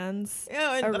demands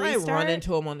and I run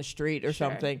into them on the street or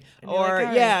something. Or,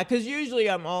 like, because usually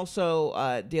I'm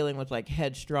also dealing with like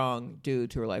headstrong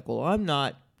dudes who are like, well, I'm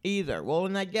not either. Well,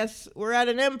 and I guess we're at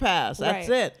an impasse. That's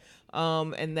it.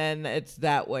 And then it's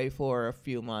that way for a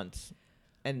few months,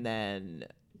 and then,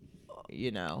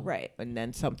 and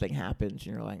then something happens,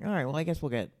 and you're like, all right, well, I guess we'll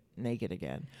get naked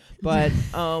again, but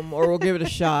or we'll give it a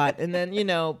shot, and then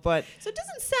but so it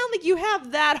doesn't sound like you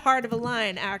have that hard of a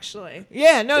line, actually.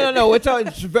 Yeah, no,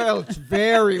 it's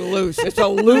very loose. It's a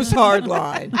loose hard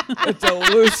line. It's a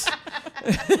loose.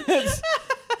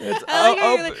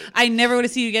 I never want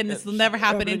to see you again. This will never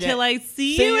happen until I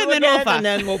see you, and then we'll fuck. And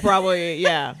then we'll probably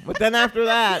But then after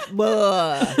that,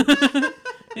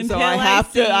 so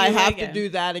I have to do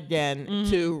that again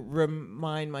to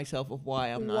remind myself of why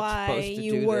I'm not supposed to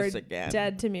do this again.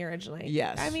 Dead to me originally.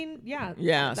 Yes. I mean, yeah.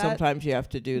 Yeah. Sometimes you have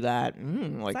to do that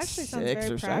like 6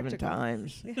 or 7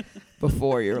 times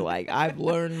before you're like, I've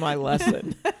learned my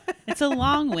lesson. It's a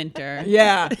long winter.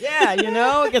 Yeah,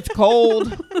 it gets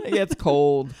cold.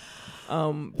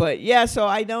 But yeah, so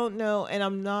I don't know,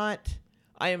 and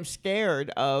I am scared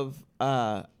of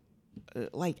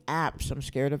like apps. I'm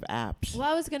scared of apps. Well,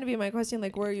 that was going to be my question,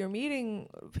 like where you're meeting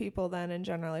people then in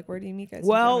general, like where do you meet guys?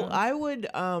 Well, I would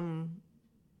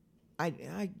I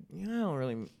don't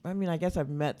really, I mean, I guess I've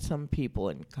met some people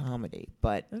in comedy,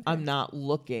 but I'm not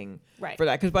looking for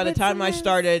that, because by the time I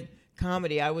started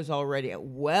comedy, I was already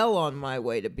well on my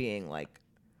way to being like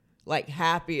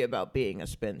happy about being a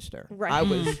spinster. Right. I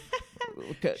was,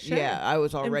 I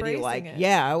was already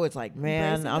I was like,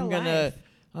 man, I'm gonna,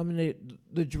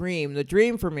 the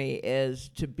dream for me is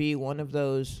to be one of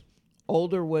those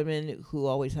older women who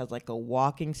always has like a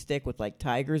walking stick with like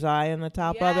tiger's eye on the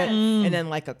top of it, and then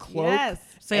like a cloak. Yes.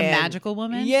 So a magical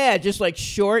woman? Yeah, just like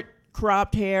short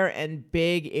cropped hair and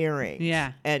big earrings.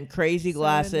 Yeah. And crazy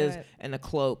glasses and a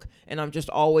cloak. And I'm just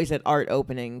always at art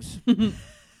openings. I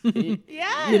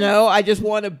just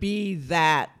want to be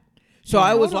that. So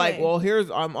I was like, well,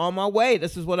 I'm on my way.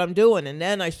 This is what I'm doing. And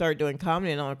then I started doing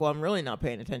comedy, and I'm like, well, I'm really not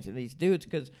paying attention to these dudes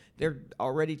because they're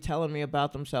already telling me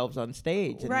about themselves on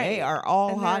stage. And they are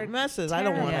all hot messes. Terrible.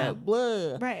 I don't want to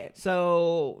blah. Right.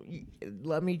 So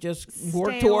let me just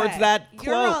work towards that cloak.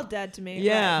 You're all dead to me.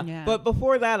 Yeah. Right. Yeah. But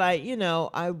before that,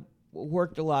 I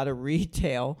worked a lot of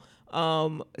retail.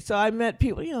 So I met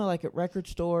people, like at record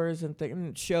stores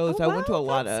and shows. I went to a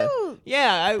lot of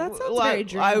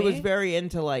I was very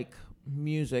into like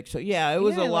music. So it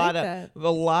was a lot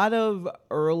of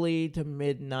early to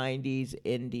mid 90s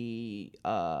indie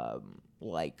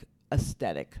like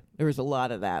aesthetic. There was a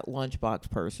lot of that,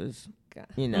 lunchbox purses,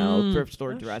 thrift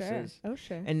store dresses. Sure. Oh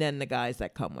sure. And then the guys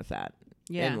that come with that.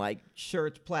 Yeah. And like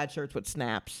plaid shirts with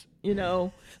snaps.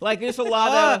 Like there's a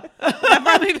lot of that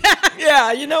brought me back.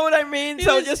 Yeah, you know what I mean?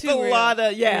 So just a lot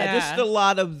of just a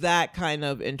lot of that kind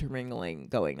of intermingling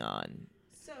going on.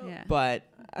 So but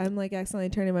I'm like accidentally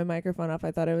turning my microphone off.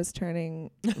 I thought I was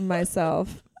turning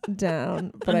myself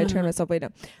down, but I turned myself way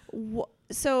down.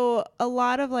 So a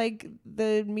lot of like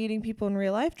the meeting people in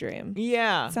real life dream.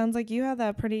 Yeah. Sounds like you have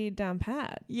that pretty down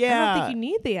pat. Yeah. I don't think you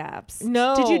need the apps.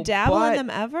 No. Did you dabble in them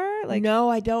ever? Like, no,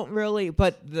 I don't really.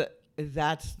 But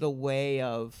that's the way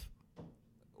of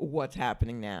what's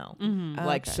happening now. Mm-hmm.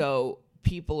 Like, so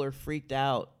people are freaked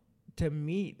out to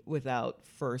meet without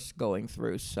first going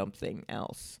through something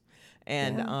else.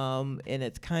 And and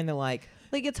it's kind of like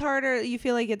it's harder. You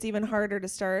feel like it's even harder to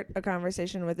start a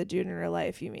conversation with a dude in real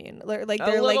life. You mean like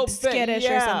they're like skittish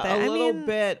or something? A little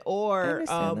bit,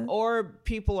 or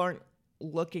people aren't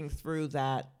looking through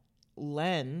that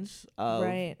lens of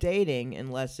Right. dating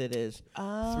unless it is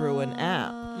through an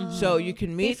app. So you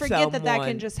can meet They forget someone. that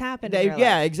can just happen in real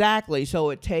Yeah, life. exactly.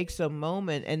 So it takes a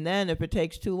moment, and then if it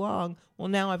takes too long, well,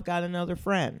 now I've got another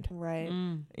friend. Right.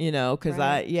 You know, because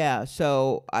Right.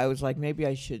 So I was like, maybe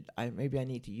I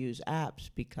need to use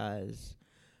apps because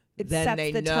It then sets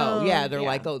they the know. tone. Yeah, they're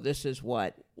like, oh, this is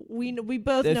what. We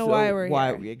both know why we're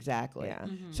here. Exactly. Yeah.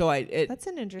 So That's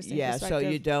an interesting so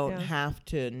perspective. you don't have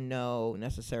to know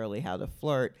necessarily how to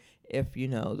flirt if you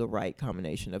know the right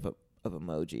combination of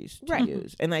emojis to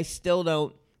use. And I still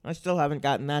haven't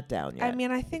gotten that down yet. I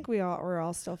mean, I think we're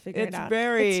all still figuring It's it out.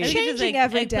 very- It's I think it's changing like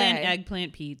every eggplant, day.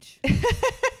 eggplant, peach.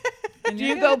 Do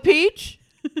you go peach?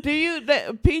 Do you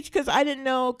peach? Because I didn't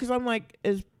know. Because I'm like,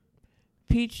 is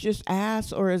peach just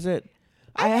ass or is it?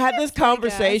 I had this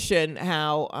conversation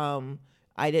how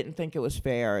I didn't think it was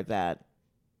fair that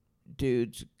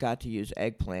dudes got to use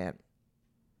eggplant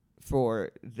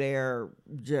for their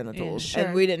genitals,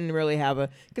 and we didn't really have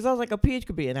because I was like, a peach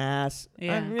could be an ass.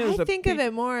 Yeah. I think of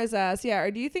it more as ass. Yeah.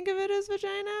 Or do you think of it as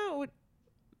vagina?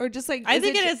 Or just like I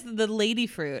think it is the lady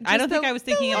fruit. I don't think I was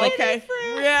thinking of like fruit.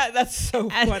 Yeah, that's so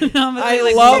funny.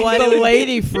 I love the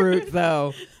lady fruit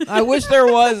though. I wish there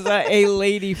was a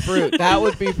lady fruit. That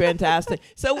would be fantastic.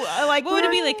 So like, what would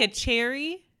it be, like a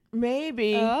cherry?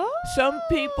 Maybe some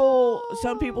people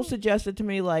suggested to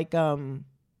me like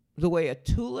the way a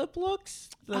tulip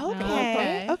looks.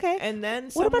 Okay. And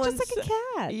then what about just like a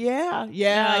cat?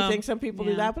 Yeah. I think some people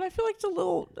do that, but I feel like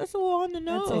that's a little on the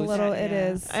nose. That's a little. It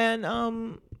is.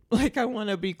 And like I want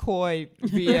to be coy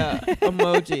via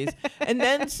emojis. And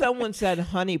then someone said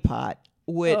honeypot,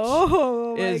 which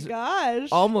is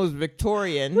almost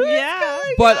Victorian.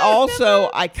 But also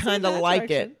I kind of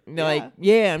like it. Like,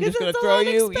 I'm just going to throw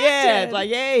you. Yeah, it's like,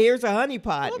 hey, here's a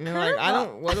honeypot. And you're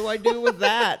like, what do I do with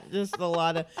that? Just a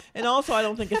lot of, and also I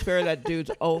don't think it's fair that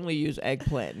dudes only use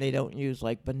eggplant and they don't use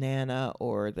like banana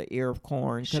or the ear of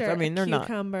corn. Because I mean, they're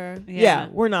cucumber. not. Yeah,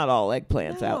 we're not all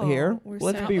eggplants out here.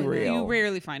 Let's be real. You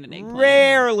rarely find an eggplant.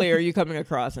 Rarely are you coming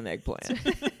across an eggplant.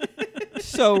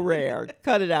 So rare.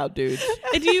 Cut it out, dudes.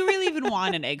 Do you really even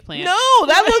want an eggplant? No,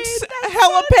 that looks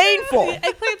hella painful.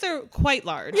 Eggplants are quite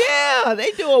large. Yeah, they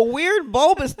do a weird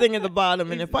bulbous thing at the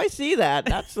bottom, and if I see that,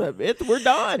 we're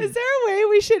done. Is there a way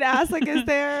we should ask? Like, is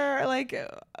there like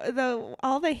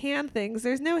all the hand things?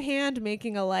 There's no hand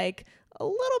making a little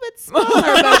bit smaller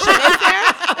motion.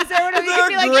 Is there whatever you can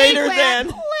be like greater eggplant, than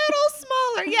little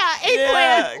smaller? Yeah,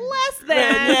 eggplant less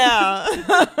than. Yeah.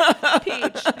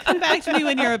 Peach, come back to me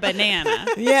when you're a banana.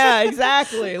 Yeah,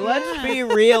 exactly. Let's be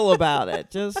real about it.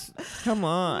 Just come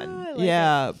on. I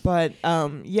like it. But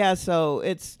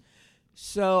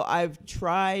so I've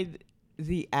tried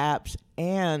the apps,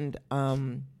 and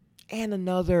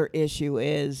another issue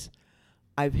is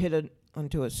I've hit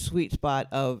onto a sweet spot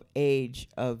of age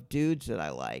of dudes that I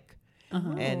like.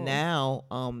 And now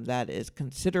that is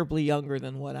considerably younger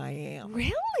than what I am.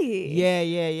 Really?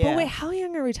 Yeah. But wait, how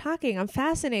young are we talking? I'm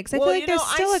fascinated because I feel like there's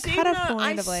still a cutoff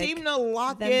point of like. I seem to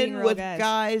lock them being in real with guys.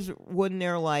 guys when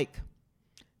they're like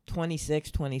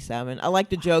 26, 27. I like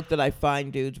to joke that I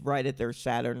find dudes right at their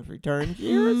Saturn return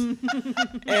years.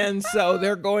 And so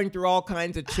they're going through all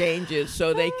kinds of changes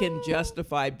so they can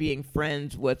justify being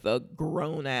friends with a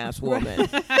grown-ass woman.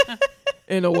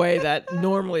 In a way that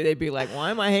normally they'd be like,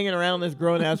 why am I hanging around this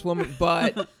grown-ass woman?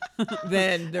 But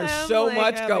then there's so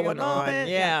much going on.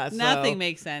 Yeah. So. Nothing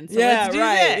makes sense. So let's do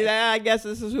right. this. Yeah, I guess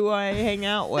this is who I hang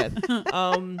out with.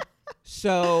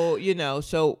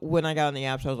 So when I got on the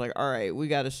apps, I was like, all right, we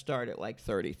got to start at like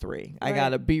 33. I got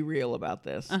to be real about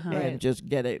this and just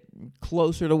get it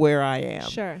closer to where I am.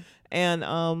 Sure.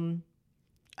 And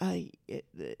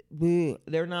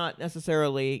they're not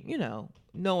necessarily,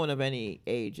 no one of any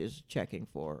age is checking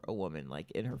for a woman like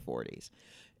in her 40s,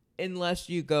 unless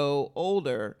you go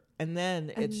older, and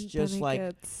then it's just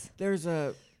like there's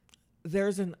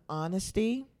an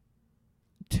honesty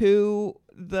to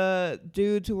the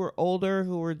dudes who are older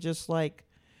who are just like,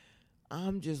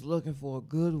 I'm just looking for a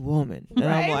good woman, and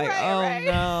I'm like,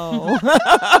 no.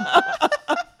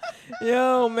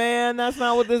 Yo, man, that's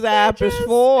not what this app is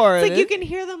for. It's like you can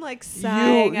hear them like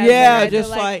sighing. Just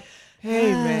like,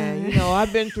 hey, man,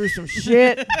 I've been through some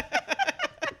shit,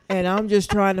 and I'm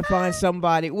just trying to find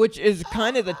somebody, which is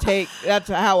kind of the take. That's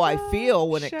how I feel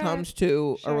when it comes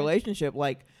to a relationship.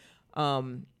 Like,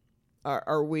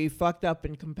 are we fucked up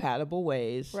in compatible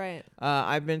ways? Right.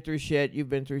 I've been through shit. You've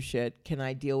been through shit. Can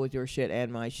I deal with your shit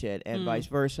and my shit, and vice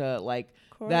versa? Like,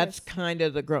 that's kind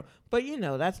of the growth. But,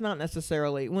 that's not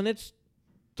necessarily when it's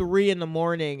 3 a.m.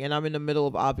 and I'm in the middle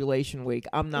of ovulation week.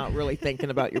 I'm not really thinking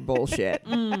about your bullshit.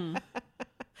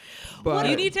 But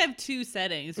you need to have 2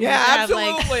 settings. You yeah, need to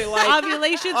absolutely. Have, like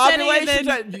ovulation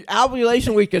setting.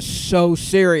 Ovulation week is so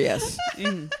serious.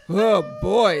 Oh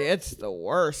boy, it's the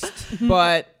worst.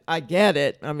 But I get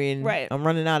it. I mean, I'm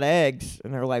running out of eggs,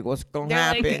 and they're like, "What's going to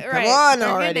happen? Like, Come on they're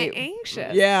already!" Getting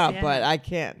anxious. Yeah, but I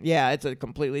can't. Yeah, it's a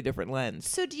completely different lens.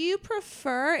 So, do you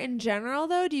prefer, in general,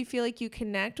 though? Do you feel like you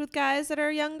connect with guys that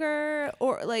are younger,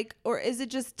 or is it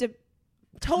just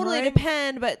totally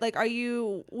depend? But like, would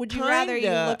you rather you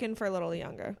looking for a little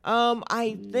younger?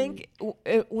 I think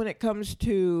when it comes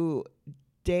to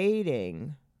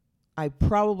dating,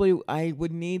 I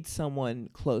would need someone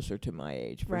closer to my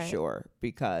age for sure,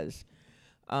 because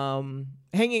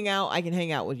hanging out, I can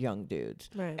hang out with young dudes.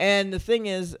 Right. And the thing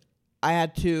is, I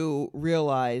had to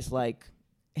realize like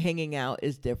hanging out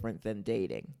is different than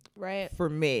dating. Right. For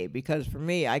me, because for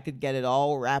me, I could get it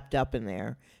all wrapped up in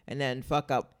there and then fuck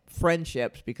up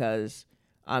friendships because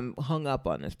I'm hung up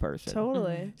on this person.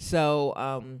 Totally. So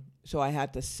I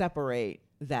had to separate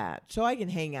that. So I can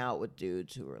hang out with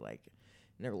dudes who are like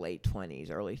in their late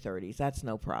 20s, early 30s. That's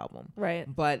no problem. Right.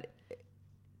 But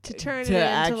to turn it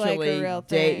into like a real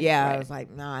date, thing. yeah, I was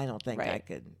like, no, I don't think I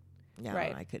could. No,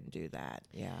 Right. I couldn't do that.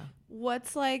 Yeah.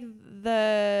 What's like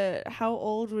how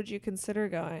old would you consider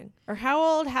going? Or how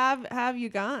old have you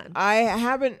gone? I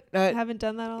haven't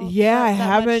done that all. Yeah, I that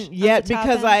haven't much yet on the top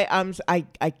because end?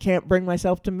 I can't bring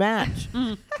myself to match.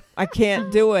 I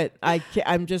can't do it.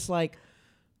 I'm just like,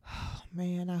 oh,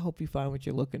 man, I hope you find what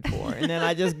you're looking for, and then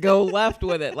I just go left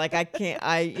with it. Like I can't.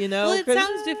 Well, it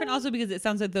sounds different also because it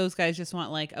sounds like those guys just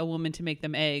want like a woman to make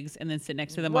them eggs and then sit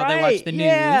next to them while they watch the news.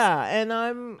 Yeah,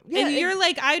 and you're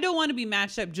like, I don't want to be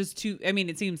matched up just to. I mean,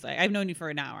 it seems like I've known you for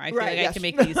an hour. I feel like yes. I can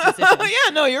make these decisions.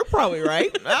 Yeah, no, you're probably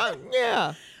right.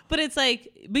 Yeah. But it's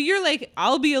like, you're like,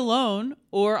 I'll be alone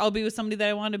or I'll be with somebody that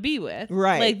I want to be with.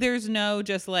 Right. Like, there's no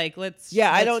just like, let's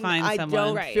I find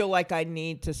someone. don't feel like I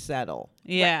need to settle.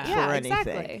 Yeah. For anything.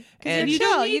 Exactly. And you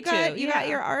don't need you got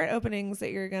your art openings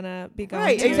that you're gonna be going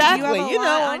right, to. exactly. You have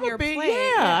a lot on your plate.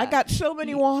 Yeah, I got so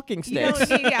many walking sticks. You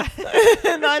don't need,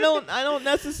 And I don't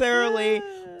necessarily,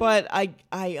 but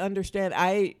I understand.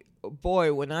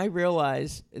 When I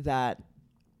realized that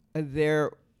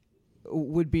there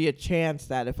would be a chance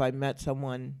that if I met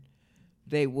someone,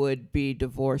 they would be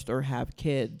divorced or have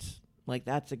kids. Like,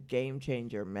 that's a game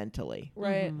changer mentally.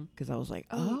 Right. Because I was like,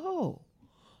 oh.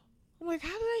 I'm like,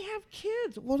 how do they have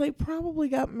kids? Well, they probably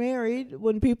got married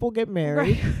when people get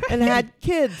married and had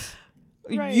kids.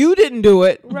 Right. You didn't do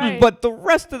it, but the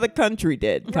rest of the country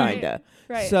did, kind of.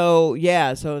 Right. So,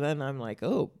 yeah, so then I'm like,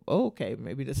 oh, okay,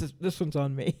 maybe this one's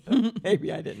on me.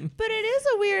 Maybe I didn't. But it is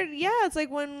a weird, it's like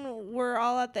when we're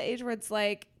all at the age where it's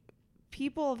like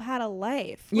people have had a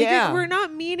life. Like we're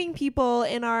not meeting people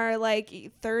in our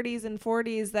like 30s and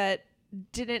 40s that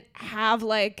didn't have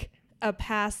like a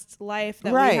past life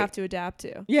that we have to adapt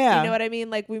to. Yeah. You know what I mean?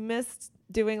 Like we missed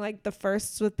doing like the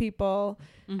firsts with people.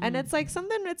 And it's like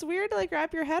it's weird to like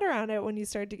wrap your head around it when you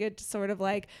start to get to sort of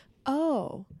like,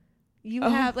 oh, you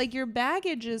have like your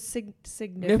baggage is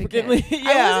significantly.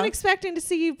 I wasn't expecting to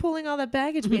see you pulling all that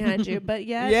baggage behind you, but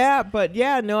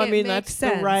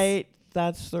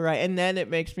that's the right. And then it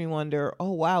makes me wonder,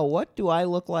 oh wow, what do I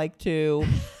look like to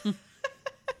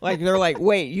like they're like,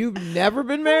 wait, you've never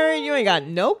been married? You ain't got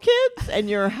no kids and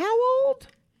you're how old?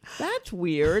 That's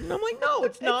weird. And I'm like, no,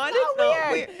 it's not. It's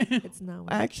not weird. It's not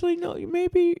weird. Actually, no,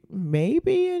 maybe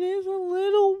it is a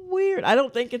little weird. I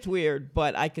don't think it's weird,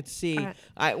 but I could see.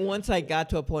 Once I got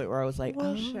to a point where I was like,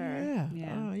 well, oh, sure.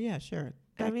 Yeah. Oh, yeah, sure.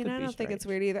 I mean, I don't think it's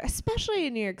weird either, especially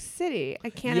in New York City.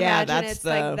 I can't Yeah, imagine that's it's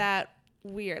like that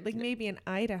weird. Like maybe in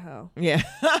Idaho. Yeah.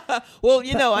 Well,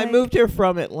 I moved here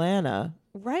from Atlanta.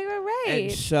 Right.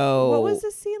 And so. What was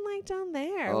the scene like down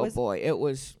there? Oh, boy. It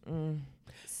was.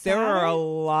 There are a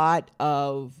lot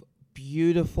of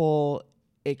beautiful,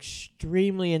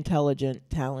 extremely intelligent,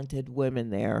 talented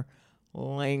women there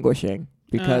languishing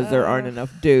because there aren't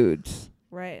enough dudes.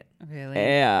 Right. Really?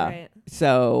 Yeah. Right.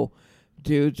 So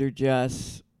dudes are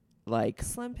just like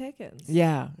slim pickings.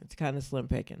 Yeah, it's kind of slim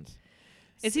pickings.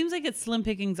 It seems like it's slim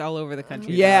pickings all over the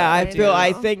country. Yeah,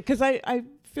 I think because I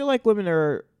feel like women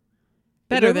are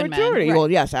better than majority. men. Right. Well,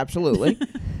 yes, absolutely.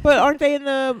 But aren't they in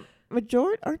the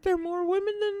majority? Aren't there more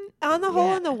women than on the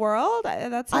whole in the world?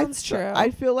 That sounds true.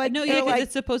 I feel like no, yeah, because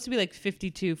it's supposed to be like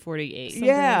 52-48.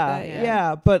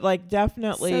 Yeah, but like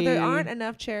definitely. So there aren't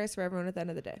enough chairs for everyone at the end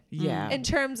of the day. Yeah, in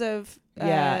terms of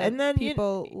and then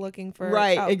people looking for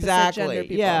exactly.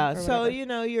 People so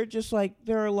you're just like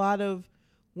there are a lot of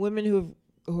women who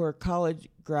are college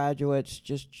graduates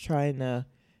just trying to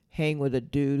hang with a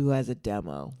dude who has a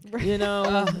demo.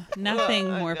 Nothing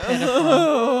more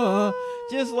pitiful.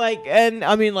 Just like, and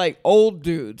I mean, like old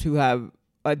dudes who have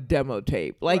a demo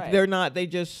tape. Like Right. they're not. They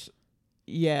just.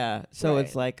 Yeah. So Right.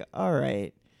 it's like, all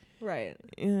right. Right.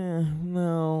 Yeah.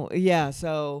 No. Yeah.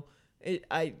 So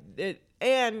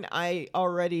and I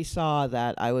already saw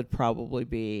that I would probably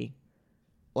be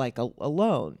like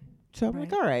alone. So I'm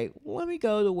like, Right. all right, let me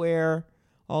go to where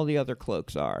all the other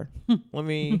cloaks are. let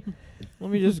me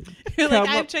just. You're like, come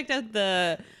I've up- checked out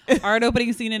the art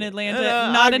opening scene in Atlanta.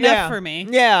 Uh, Not enough yeah. for me.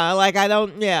 Yeah, like I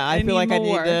don't. Yeah, I I feel need like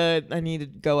more. I need to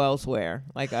go elsewhere.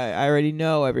 Like I already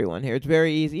know everyone here. It's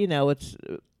very easy. You know, it's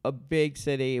a big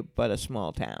city but a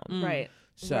small town. Right.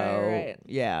 So Right.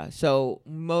 yeah, so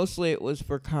mostly it was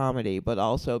for comedy, but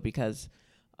also because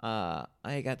I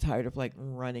got tired of like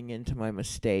running into my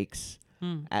mistakes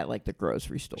at like the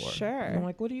grocery store. Sure. And I'm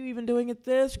like, what are you even doing at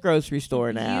this grocery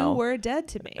store now? You were dead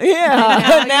to me.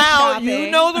 Yeah. And now you're you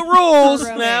shopping know the rules.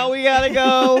 for Now romance. we gotta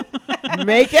go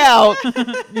make out.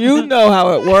 You know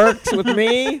how it works with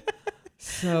me.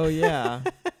 So yeah.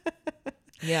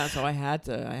 Yeah, so I had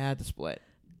to split.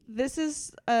 This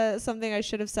is something I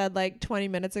should have said like 20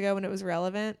 minutes ago when it was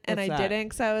relevant, and What's I that? didn't,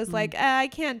 because I was like, I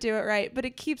can't do it right. But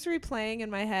it keeps replaying in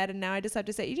my head, and now I just have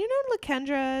to say, you know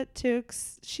Lakendra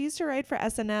Tukes? She used to write for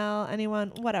SNL.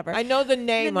 Anyone? Whatever. I know the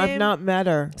name. I've name- not met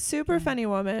her. Super funny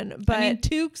woman. But I mean,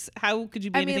 Tukes, how could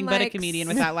you be I mean, anything but a like, comedian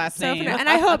with that last so name? funny. And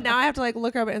I hope now I have to like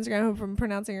look her up on Instagram. I hope I'm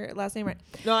pronouncing her last name right.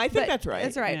 No, I think But that's right.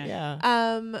 It's right.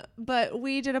 Yeah. But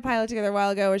we did a pilot together a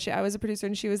while ago where I was a producer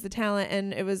and she was the talent,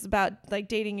 and it was about like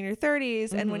dating in your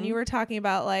 30s. And when you were talking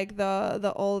about like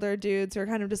the older dudes who are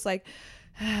kind of just like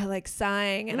like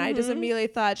sighing, and I just immediately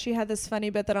thought she had this funny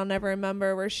bit that I'll never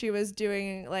remember, where she was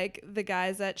doing like the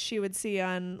guys that she would see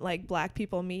on like Black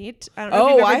People Meet. I don't know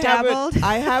if you've ever dabbled.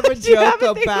 I have a Do you have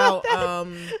joke a thing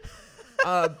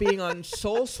about being on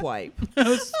Soul Swipe.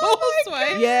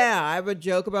 Swipe. Yeah, I have a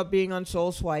joke about being on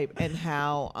Soul Swipe and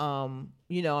how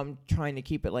I'm trying to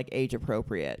keep it like age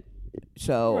appropriate.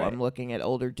 So Right. I'm looking at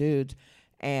older dudes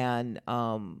and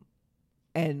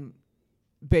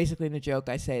basically in the joke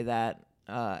I say that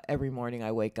every morning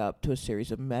I wake up to a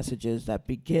series of messages that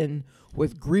begin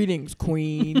with "Greetings,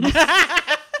 Queen."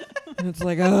 And it's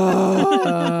like, like,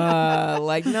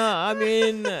 no, I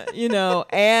mean,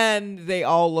 and they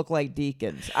all look like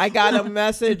deacons. I got a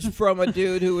message from a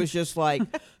dude who was just like,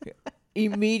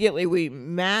 immediately we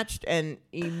matched, and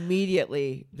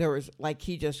immediately there was like,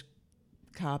 he just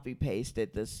copy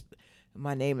pasted this.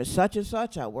 My name is such and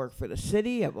such. I work for the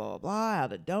city, blah, blah, blah,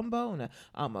 out of Dumbo, and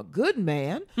I'm a good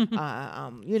man. And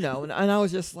I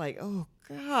was just like, oh,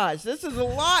 gosh, this is a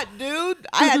lot, dude.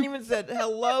 I hadn't even said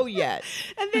hello yet.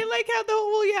 And they like had the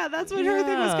whole, that's what her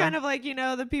thing was Yeah. kind of like,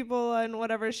 the people and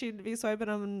whatever she'd be swiping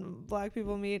on Black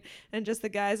People Meet, and just the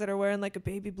guys that are wearing like a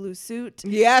baby blue suit.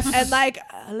 Yes. And like,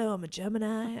 hello, I'm a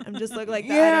Gemini. I'm just looking like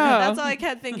that. I don't Yeah. know. That's all I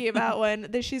kept thinking about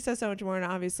when she says so much more, and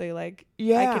obviously like I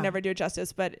Yeah. can never do it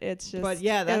justice, but it's just. But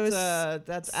yeah, it was-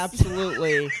 that's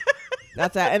absolutely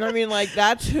that's that. And I mean, like,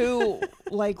 that's who,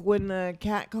 like, when the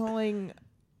catcalling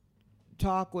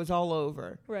talk was all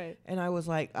over, right. and I was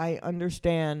like, I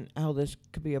understand how this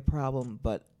could be a problem,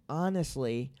 but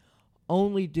honestly,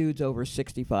 only dudes over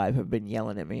 65 have been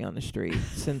yelling at me on the street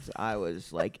since I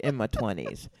was like in my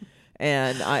 20s,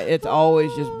 and it's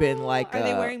always just been like, Are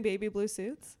they wearing baby blue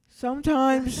suits?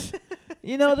 sometimes.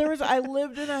 I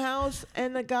lived in a house,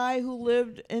 and the guy who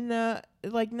lived in the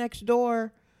like next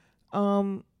door,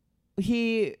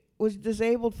 he was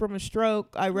disabled from a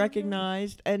stroke. I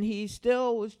recognized, and he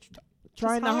still was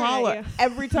trying to holler at holler you.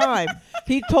 every time.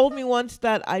 He told me once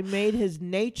that I made his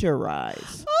nature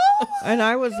rise. And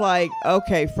I was like,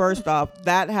 okay, first off,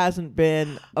 that hasn't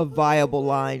been a viable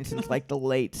line since like the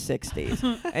late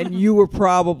 60s. And you were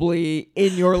probably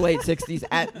in your late 60s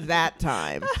at that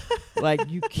time.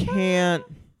 Like, you can't,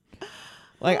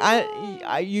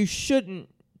 like, you shouldn't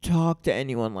talk to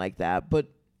anyone like that, but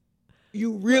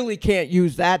you really can't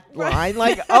use that line.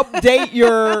 Like, update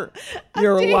your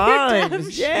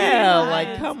lines. Yeah, lines.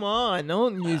 like, come on.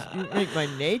 Don't you make my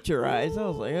nature eyes. I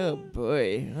was like, oh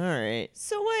boy. All right.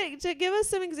 So what? To give us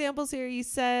some examples here, you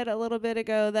said a little bit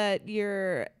ago that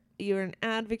you're an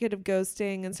advocate of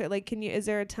ghosting, and so like, is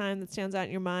there a time that stands out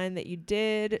in your mind that you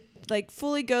did like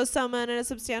fully ghost someone in a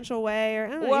substantial way, or I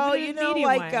don't know, Well, even in a medium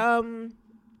like way?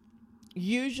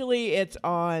 usually it's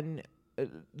on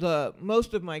the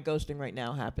most of my ghosting right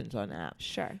now happens on apps.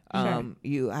 Sure.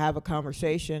 You have a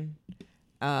conversation,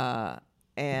 and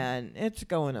it's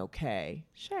going okay,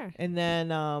 Sure. and then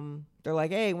they're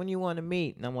like, "Hey, when you want to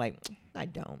meet?" And I'm like, "I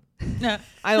don't. No.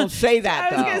 I don't say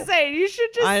that I was though. gonna say you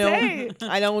should just I say. don't.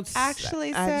 I don't.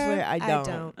 Actually, sir, I I don't.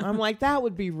 don't. I'm like, that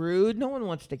would be rude. No one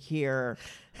wants to hear.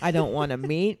 I don't want to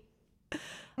meet.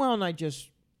 well, and I just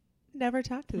never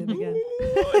talk to them again.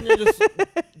 and you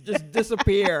just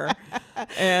disappear.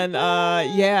 And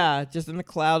just in a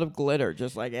cloud of glitter,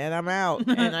 just like, and I'm out.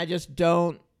 And I just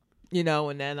don't,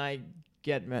 and then I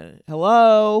get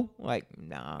hello, like,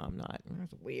 nah, I'm not.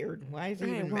 That's weird. Why is he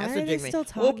even why are messaging they me? still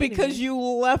talking Well, to because me? you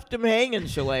left him hanging,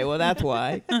 Shalewa. That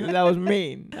why. That was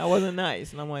mean. That wasn't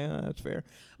nice. And I'm like, oh, that's fair.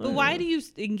 But why do you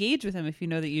engage with him if you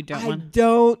know that you don't want? I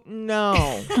don't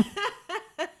know.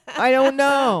 I don't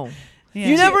know. Yeah.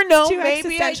 You never know. Too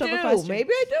Maybe I existential of a do. question.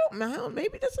 Maybe I don't.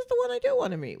 Maybe this is the one I do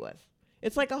want to meet with.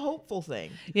 It's like a hopeful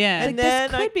thing. Yeah. And Like,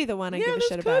 then this could be the one I give a this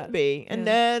shit could about. be. And Yeah.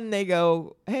 then they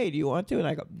go, hey, do you want to? And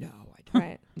I go, no, I don't.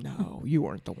 Right. No, you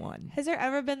weren't the one. Has there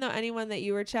ever been, though, anyone that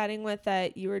you were chatting with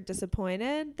that you were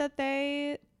disappointed that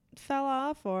they fell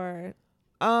off, or?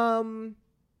 I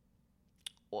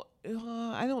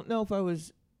don't know if I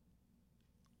was.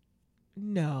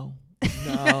 No.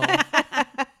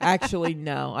 Actually,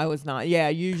 no, I was not. Yeah,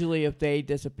 usually if they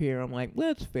disappear, I'm like, well,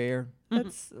 that's fair.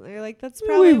 That's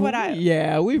probably what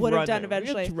I we've would have run done it.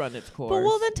 eventually. It's run its course. But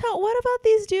well, then what about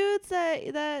these dudes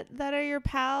that are your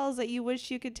pals that you wish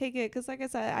you could take it? Because like I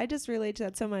said, I just relate to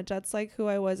that so much. That's like who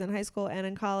I was in high school and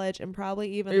in college, and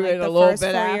probably even like the first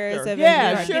 4 years of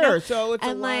yeah, it, sure. So it's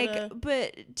and a like, lot of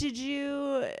but did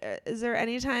you? Is there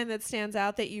any time that stands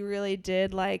out that you really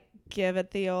did like give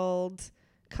it the old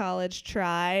college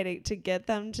try to get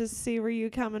them to see where you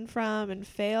coming from and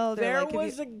failed? There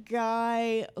was a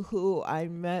guy who I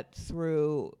met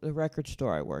through the record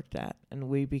store I worked at, and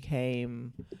we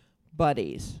became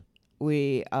buddies.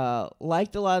 We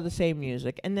liked a lot of the same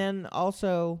music, and then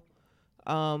also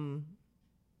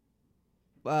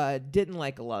didn't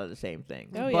like a lot of the same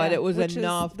things. Oh, but yeah, it was which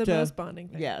enough is the to most bonding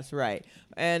thing. Yes, right.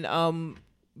 And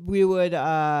we would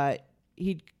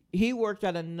he worked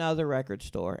at another record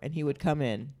store, and he would come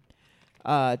in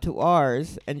to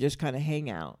ours and just kind of hang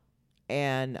out.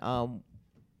 And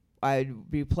I'd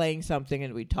be playing something,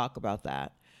 and we'd talk about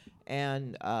that.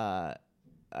 And I'd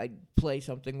play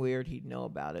something weird, he'd know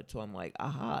about it. So I'm like,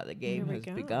 aha, the game has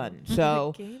begun.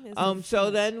 So so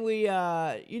then we he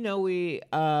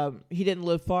didn't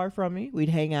live far from me. We'd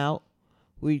hang out.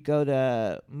 We'd go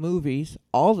to movies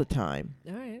all the time.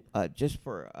 All right. Just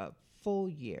for a full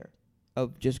year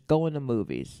of just going to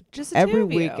movies. Just the every two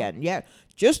of you? weekend. Yeah,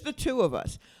 just the two of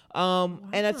us. And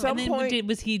at some and then point,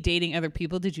 was he dating other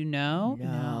people? Did you know?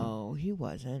 No, he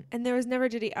wasn't. And there was never,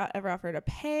 did he ever offer to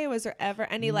pay? Was there ever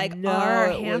any like, No, our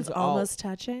it hands was almost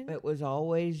touching? It was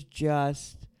always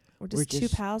just Or just two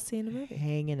pals seeing a movie?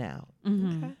 hanging out.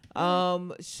 Mm-hmm.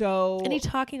 Okay. So Any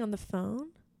talking on the phone?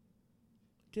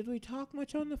 did we talk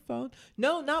much on the phone?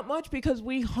 No, not much, because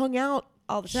we hung out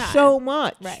All the time. so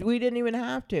much. Right. We didn't even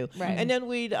have to. Right. And then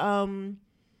we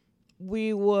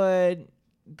would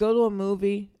go to a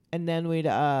movie, and then we'd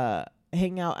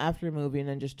hang out after the movie, and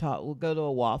then just talk. We'll go to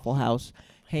a Waffle House,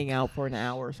 hang out for an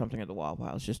hour or something at the Waffle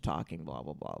House, just talking, blah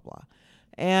blah blah blah.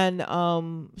 And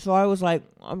so I was like,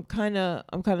 I'm kind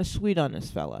of sweet on this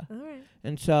fella. All right.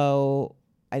 And so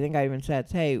I think I even said,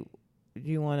 hey, do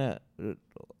you want to,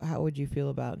 how would you feel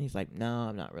about it? And he's like, no,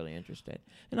 I'm not really interested.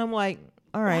 And I'm like,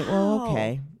 all right, well, Wow.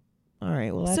 okay. All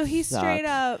right, well, that So he sucks. straight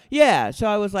up. Yeah, so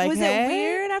I was like, Was hey. it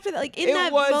weird after that? Like in It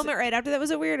that was- moment right after that,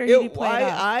 was it weird, or did he play it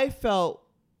off? I felt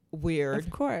weird. Of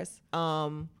course.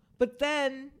 But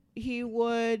then he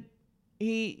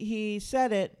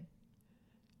said it,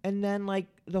 and then like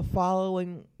the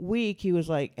following week he was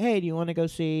like, hey, do you want to go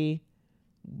see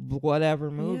whatever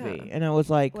movie? Yeah. And I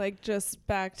was like, Just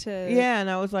back to. yeah, and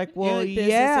I was like, well, like business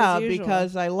yeah, as usual.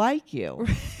 because I like you.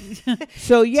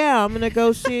 So yeah, I'm going to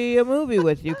go see a movie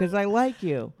with you because I like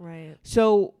you. Right.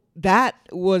 So that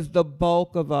was the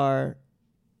bulk of our,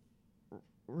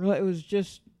 it was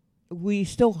just, we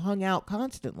still hung out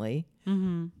constantly,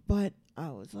 Mm-hmm. but I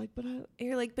was like,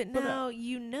 You're like, but now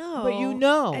you know. but you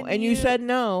know, and and you you- said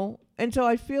no. And so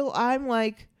I feel, I'm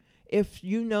like, if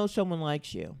you know someone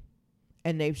likes you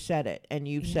and they've said it and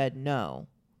you've Yeah. said no,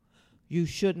 you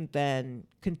shouldn't then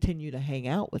continue to hang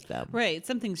out with them. Right.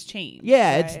 Something's changed.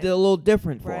 Yeah, it's Right. a little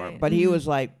different for him. Right. But he Mhm. was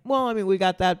like, well, I mean, we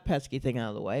got that pesky thing out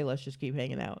of the way. Let's just keep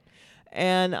hanging out.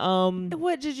 And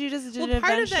What did you just did Well,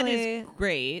 part of that eventually? is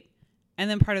great, and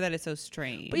then part of that is so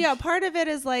strange. But yeah, part of it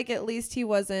is like at least he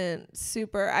wasn't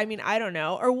super. I mean, I don't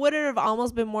know. Or would it have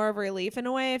almost been more of a relief in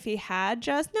a way if he had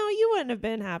just? No, you wouldn't have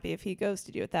been happy if he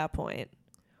ghosted you at that point.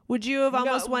 Would you have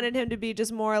almost No. wanted him to be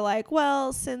just more like,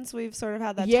 well, since we've sort of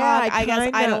had that Yeah, talk, I guess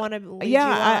I kinda- don't want to lead yeah,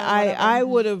 you on. I whatever.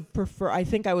 would have preferred. I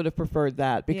think I would have preferred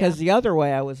that because Yeah. the other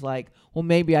way, I was like, well,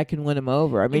 maybe I can win him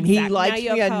over. I mean, he Exactly. Now likes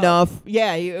you me have hope. enough.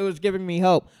 Yeah, it was giving me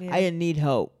hope. Yeah. I didn't need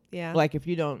hope. Yeah. Like, if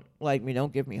you don't like me,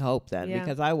 don't give me hope then, Yeah.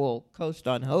 because I will coast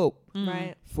on hope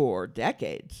Right. for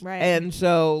decades. Right. And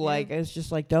so, Yeah. like, it's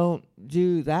just like, don't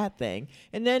do that thing.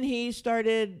 And then he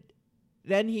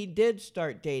did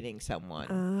start dating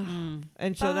someone.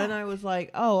 And so then I was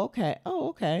like, oh, okay.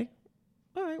 All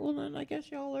right, well, then I guess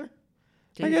y'all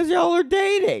are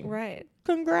dating. Right.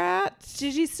 Congrats.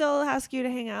 Did she still ask you to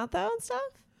hang out though and stuff?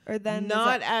 Or then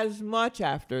Not as much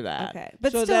after that. Okay.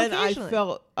 But so still then occasionally.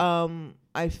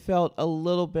 I felt a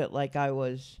little bit like I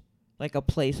was like a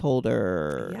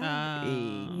placeholder.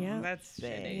 Yeah. That's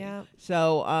thing. shitty. Yeah.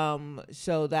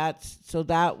 So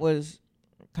that was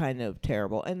kind of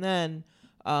terrible. And then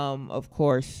of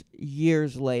course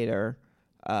years later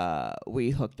we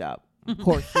hooked up. Of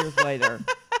course years later.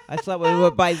 I slept with her,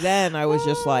 but by then I was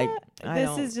just like,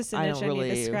 this is just an itch I need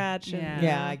to scratch. And,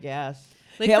 Yeah, I guess.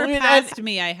 Like, Yeah, for I mean, past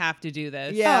me, I have to do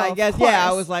this. Yeah, Oh, I guess. of Yeah, I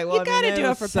course. was like, well, You I mean, gotta it do it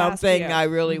was for past something you. I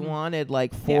really wanted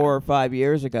like 4 or 5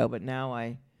 years ago, but now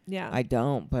I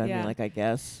don't. But I mean, like, I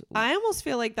guess. I almost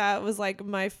feel like that was like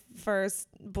my first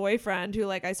boyfriend who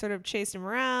like I sort of chased him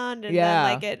around and then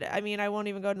like I won't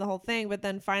even go into the whole thing, but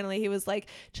then finally he was like,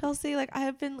 Chelsea, like I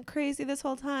have been crazy this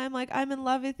whole time, like I'm in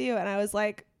love with you, and I was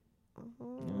like,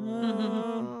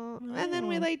 and then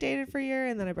we like dated for a year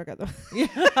and then I broke up. Yeah,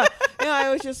 I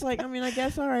was just like, I mean, I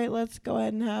guess, all right, let's go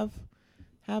ahead and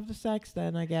have the sex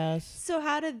then, I guess. So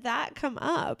how did that come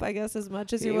up? I guess as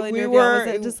much as you really we knew, were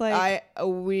was it just like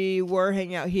we were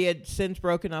hanging out. He had since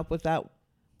broken up with that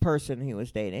person he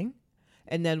was dating,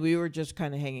 and then we were just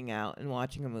kind of hanging out and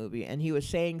watching a movie, and he was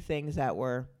saying things that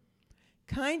were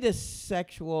kind of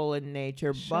sexual in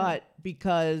nature, but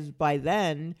because by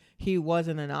then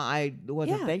I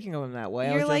wasn't thinking of him that way.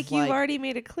 You're I was like, just you've already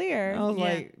made it clear. I was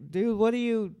like, dude, what are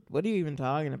you even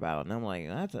talking about? And I'm like,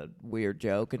 that's a weird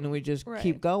joke. And then we just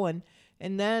keep going.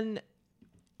 And then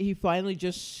he finally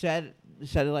just said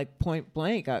it like point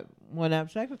blank, I want to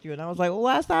have sex with you. And I was like, well,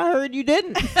 last I heard you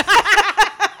didn't.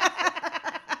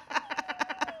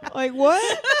 Like,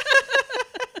 what?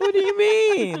 What do you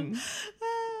mean?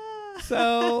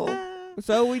 So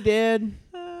we did.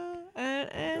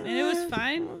 And it was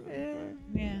fine.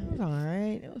 Yeah. It was all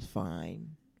right. It was fine.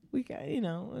 We got, it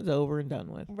was over and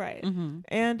done with. Right. Mm-hmm.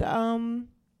 And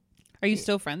are you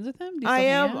still friends with him? Do you I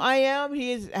still hang out? am.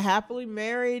 He is happily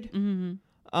married.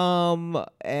 Mm-hmm.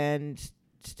 And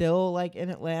still like in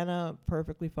Atlanta,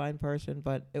 perfectly fine person,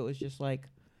 but it was just like,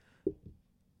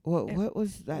 what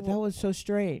was that? That was so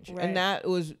strange. Right. And that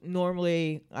was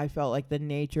normally, I felt like the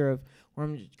nature of where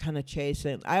I'm kind of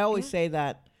chasing. I always say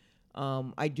that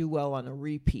I do well on a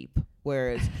repeep,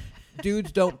 whereas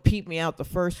dudes don't peep me out the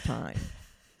first time,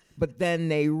 but then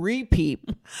they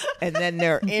repeep and then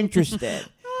they're interested.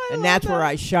 And that's where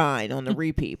I shine, on the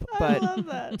repeat. But I love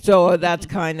that. So that's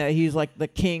kind of, he's like the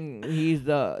king. He's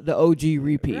the OG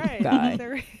repeat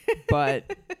guy.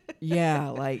 But yeah,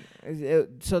 like,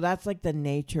 so that's like the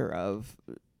nature of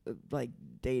like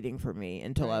dating for me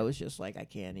until I was just like, I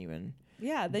can't even.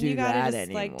 Yeah, then do you gotta that just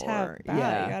anymore. like tap out.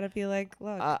 Yeah. You gotta be like,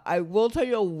 look, I will tell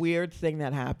you a weird thing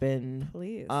that happened.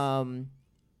 please. When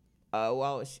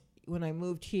I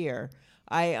moved here,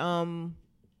 I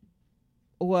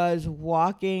was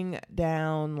walking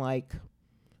down like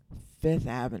 5th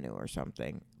Avenue or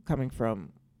something, coming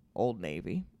from Old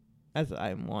Navy, as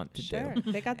I want to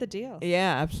do. They got the deal.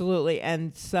 Yeah, absolutely.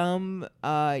 And some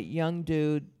young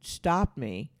dude stopped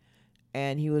me,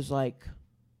 and he was like,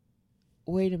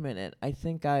 wait a minute, I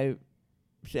think and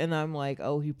I'm like,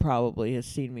 oh, he probably has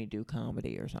seen me do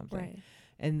comedy or something. Right.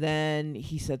 And then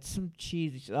he said some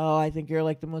cheese. Oh, I think you're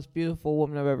like the most beautiful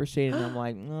woman I've ever seen. And I'm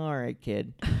like, all right,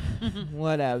 kid.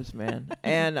 Whatevs, man.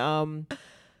 And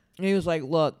he was like,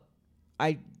 look,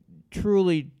 I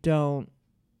truly don't.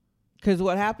 Because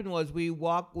what happened was we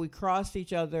crossed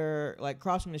each other, like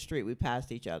crossing the street, we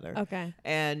passed each other. Okay.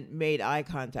 And made eye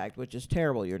contact, which is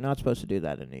terrible. You're not supposed to do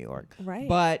that in New York. Right.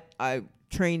 But I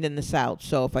trained in the South,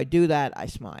 so if I do that, I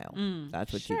smile.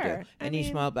 That's what you do. And he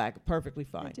smiled back perfectly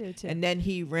fine. I do too. And then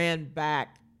he ran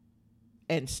back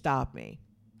and stopped me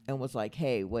and was like,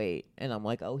 hey, wait. And I'm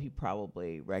like, oh, he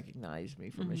probably recognized me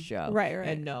from his show. Right.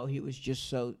 And no, he was just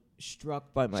so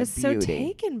struck by my just beauty. so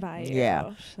taken by you.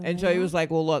 Yeah. And so he was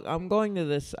like, well, look, I'm going to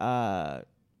this Home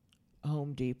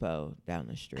Depot down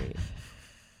the street.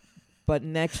 But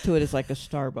next to it is like a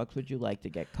Starbucks. Would you like to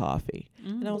get coffee?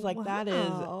 And I was like, that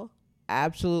is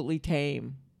absolutely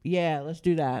tame. Yeah, let's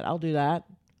do that. I'll do that.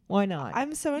 Why not?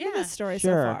 I'm so into this story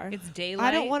Sure. so far. It's daylight.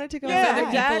 I don't want it to go. There's yeah, other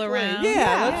exactly. people around.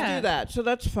 Yeah, let's Yeah. do that. So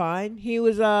that's fine. He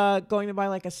was going to buy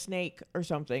like a snake or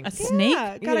something. A snake?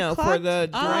 Yeah, You know, for the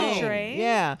drain. drain.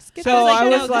 Yeah. Skip So it. I No,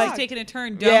 was this like, is taking a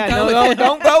turn. Don't yeah, go no, with it.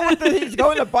 don't go with it. He's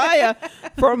going to buy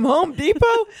from Home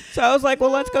Depot. So I was like,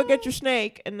 well, let's go get your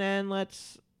snake, and then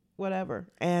let's whatever.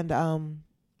 And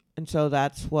so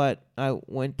that's what I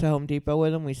went to Home Depot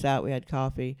with him. We sat, we had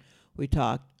coffee, we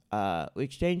talked, we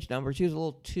exchanged numbers. He was a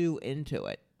little too into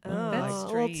it. Oh, That's a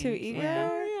little too strange. eager.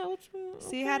 Yeah.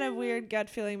 So you had a weird gut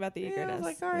feeling about the Yeah, I eagerness. was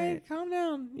like, all right, calm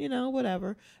down,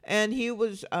 whatever. And he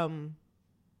was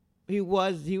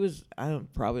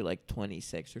probably like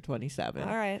 26 or 27. All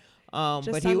right. But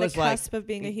Just he on was the cusp of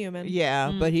being a human.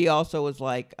 Yeah, but he also was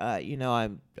like, I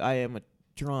am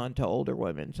drawn to older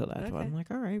women, so that's why Okay. I'm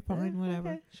like, all right, fine, whatever.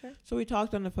 Okay, sure. So we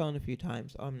talked on the phone a few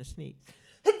times. Oh, I'm gonna sneeze.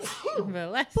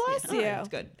 Bless Bless you. you. That's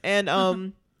good.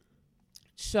 And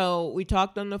so we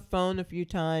talked on the phone a few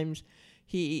times.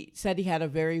 He said he had a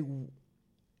very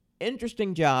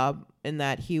interesting job in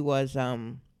that he was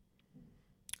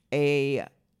a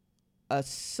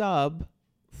sub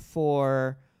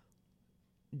for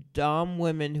dumb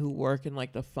women who work in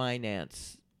like the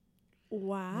finance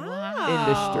Wow.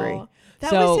 industry. That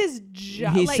So was his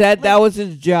job. He said that was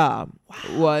his job.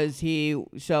 Was he?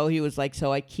 So he was like,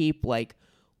 so I keep like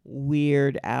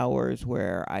weird hours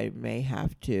where I may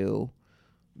have to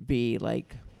be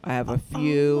like, I have a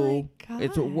few.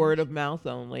 It's a word of mouth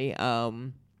only. I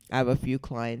have a few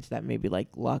clients that maybe like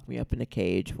lock me up in a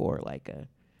cage for like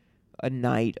a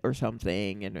night or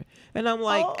something, and I'm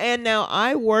like, and now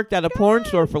I worked at a porn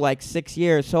store for like 6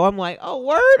 years, so I'm like, oh,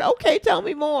 word, okay, tell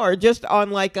me more, just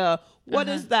on like what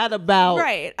is that about?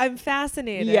 Right, I'm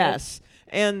fascinated. Yes,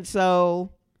 and so.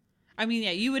 I mean,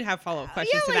 yeah, you would have follow-up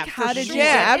questions to like, that. how for did sure. you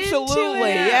Yeah, get into absolutely.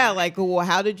 it? Yeah, like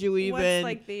how did you even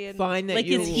like, the find that like,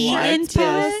 you is he liked into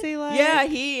this? it? Yeah,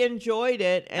 he enjoyed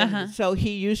it, and so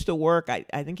he used to work.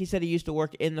 I think he said he used to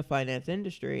work in the finance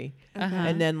industry,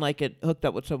 and then like it hooked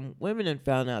up with some women and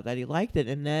found out that he liked it,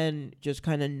 and then just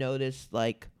kind of noticed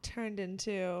like turned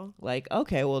into like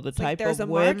okay, well the It's like type there's of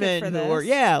a market women for who were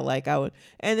this. like I would,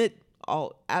 and it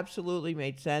all absolutely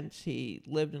made sense. He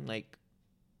lived in like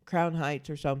Crown Heights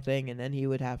or something, and then he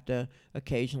would have to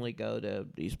occasionally go to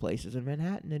these places in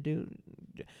Manhattan to do.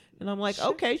 And I'm like,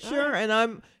 okay, sure.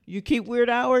 And you keep weird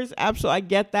hours. Absolutely. I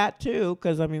get that too.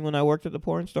 Cause I mean, when I worked at the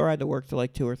porn store, I had to work till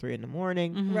like 2 or 3 in the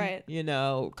morning. right.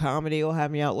 Comedy will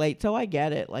have me out late. So I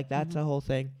get it. Like that's a whole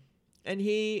thing. And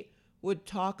he would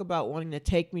talk about wanting to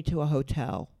take me to a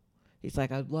hotel. He's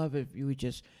like, I'd love if you would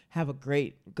just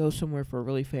go somewhere for a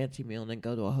really fancy meal and then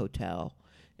go to a hotel.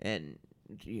 And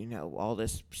all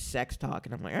this sex talk,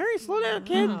 and I'm like, all right, slow down,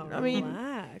 kid. I mean,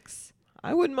 relax.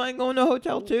 I wouldn't mind going to a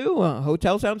hotel too.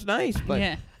 Hotel sounds nice, but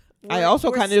Yeah. I also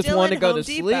We're kind of just still want to in go Home to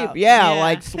Depot. sleep. Yeah, Yeah.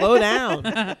 like slow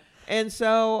down. And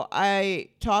so I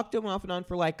talked to him off and on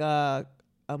for like a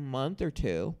month or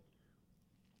two.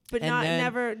 But And then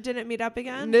never didn't meet up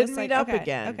again. Didn't Just meet like, up okay,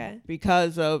 again Okay.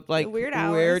 because of like Weird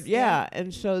hours, yeah.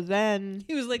 And so then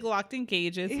He was like locked in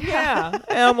cages. yeah,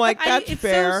 and I'm like, that's it's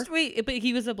fair. So sweet. But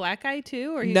he was a black guy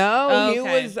too, or No, he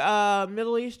okay. was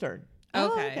Middle Eastern.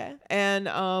 Okay. And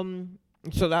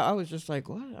so that I was just like,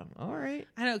 what? All right.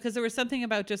 I don't know, because there was something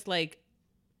about just like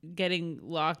getting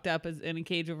locked up in a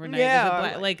cage overnight.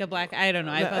 Yeah. As a black. I don't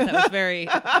know. I thought that was very,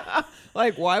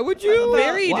 Like, why would you?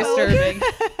 very Why- disturbing.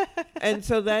 And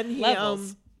so then he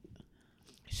Levels.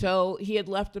 so he had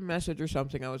left a message or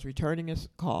something. I was returning his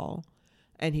call,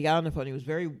 and he got on the phone.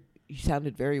 He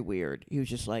sounded very weird. He was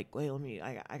just like, wait,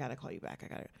 I gotta call you back.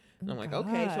 And I'm like,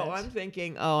 okay. So God. I'm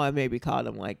thinking, oh, I maybe caught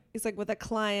him like, He's like with a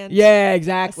client. yeah, A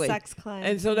exactly. sex client.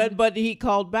 And so then, but he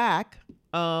called back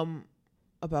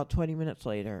about 20 minutes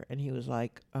later, and he was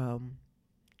like,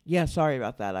 yeah, sorry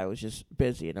about that. I was just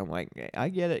busy. And I'm like, I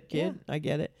get it, kid. Yeah. I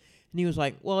get it. And he was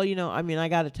like, well, I mean, I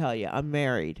got to tell you, I'm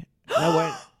married. And I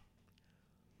went,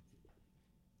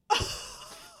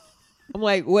 I'm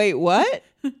like, wait, what?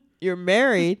 You're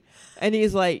married? And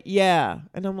he's like, yeah.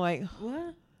 And I'm like,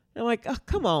 What? I'm like, oh,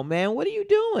 come on, man. What are you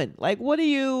doing? Like, what are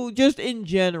you, just in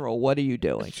general, what are you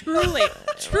doing? Truly.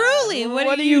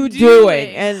 What are you doing?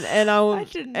 And I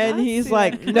did not and he's see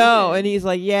like, that no. coming. And he's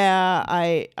like, yeah,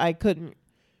 I couldn't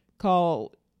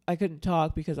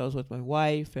talk because I was with my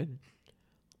wife and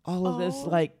all of this, Oh,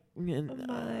 like,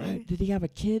 my did he have a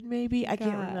kid maybe? I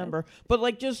can't God. remember. But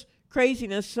like just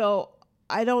craziness. So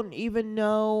I don't even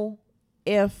know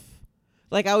if,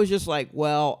 like, I was just like,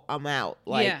 well, I'm out.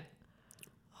 Like, yeah.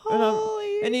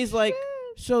 and he's like,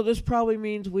 so this probably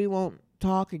means we won't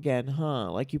talk again, huh?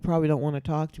 Like, you probably don't want to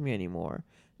talk to me anymore.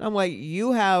 And I'm like,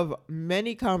 you have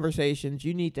many conversations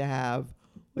you need to have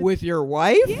With your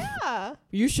wife? Yeah.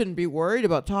 You shouldn't be worried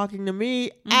about talking to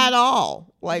me at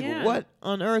all. Like, Yeah. what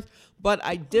on earth? But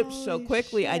I dipped so Holy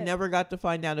quickly, I shit. never got to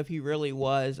find out if he really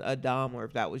was a dom or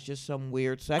if that was just some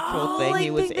weird sexual thing I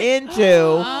he was think that-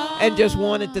 into and just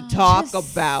wanted to talk To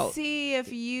about. see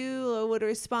if you would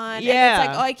respond. Yeah. And it's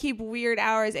like, oh, I keep weird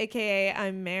hours, aka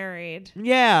I'm married.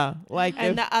 Yeah. Like, And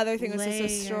if, the other thing was just a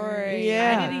story.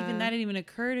 Yeah. That didn't even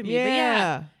occur to me. yeah. But yeah.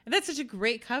 Yeah. And that's such a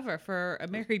great cover for a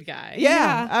married guy.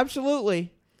 Yeah.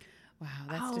 Absolutely. Wow,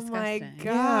 that's Oh disgusting. my Yeah.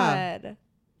 God.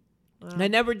 Wow. I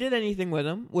never did anything with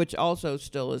him, which also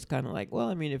still is kind of like, well,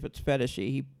 I mean, if it's fetishy,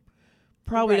 he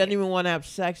probably Right. doesn't even want to have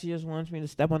sex. He just wants me to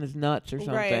step on his nuts or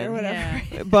something. Right, or whatever.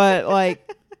 Yeah. But like,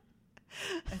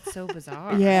 That's so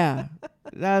bizarre. yeah,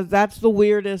 that's the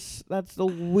weirdest. That's the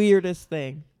weirdest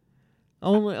thing.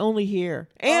 Only here,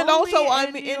 and Only also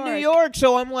I'm in in New New York,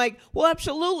 so I'm like, well,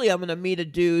 absolutely, I'm gonna meet a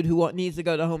dude who needs to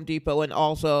go to Home Depot and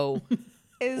also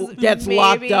gets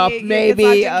locked up,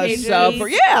 maybe a sub for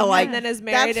like and then is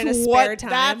married in a that's spare what time.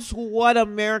 that's what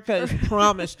America is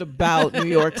promised about New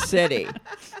York City.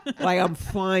 Like, I'm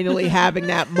finally having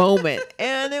that moment,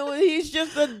 and he's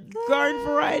just a garden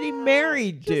variety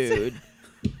married dude.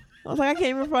 I was like, I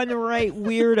can't even find the right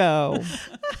weirdo.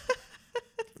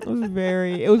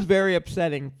 It was very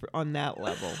upsetting on that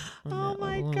level. Oh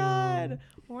my God.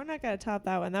 We're not gonna top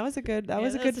that one. That was a good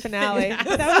that's a finale.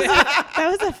 finale.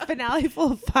 that was a finale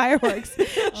full of fireworks.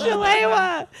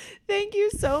 Shalewa, thank you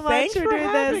so much Thanks for for doing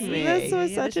having this. me. This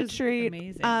was Yeah, such this a was treat.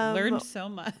 Amazing. Learned so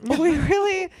much.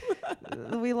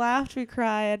 We laughed, we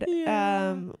cried.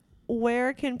 Yeah.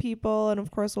 Where can people, and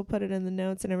of course we'll put it in the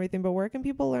notes and everything, but where can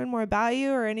people learn more about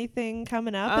you or anything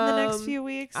coming up in the next few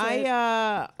weeks?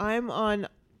 I'm on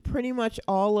pretty much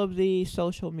all of the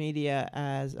social media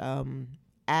as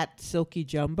at Silky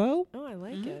Jumbo. Oh, I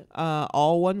like it.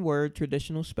 All one word,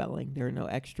 traditional spelling. There are no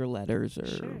extra letters or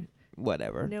Sure.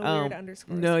 whatever. No weird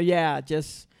underscores. No, yeah,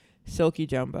 just Silky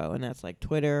Jumbo, and that's like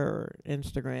Twitter or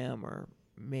Instagram or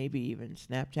maybe even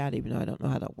Snapchat, even though I don't know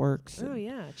how that works. Oh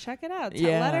yeah, check it out.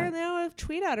 Yeah. Let her know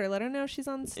tweet at her. Let her know she's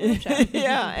on Snapchat.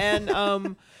 Yeah,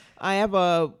 and I have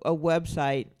a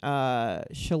website,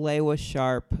 Shalewa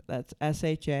Sharpe. That's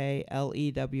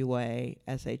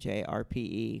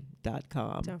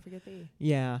SHALEWASHARPE.com. Don't forget the E.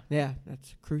 Yeah,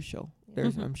 that's crucial.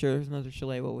 I'm sure there's another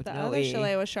Shalewa with The no other E.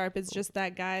 Shalewa Sharpe is just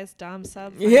that guy's Dom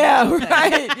sub. Yeah,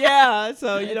 right. Yeah,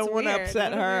 so you It's don't want to weird.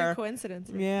 upset What a weird her. coincidence.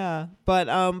 Yeah, but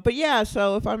yeah.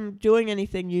 So if I'm doing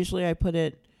anything, usually I put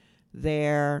it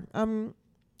there. I mean,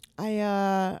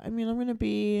 I'm gonna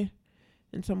be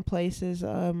in some places.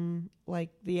 Like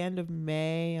the end of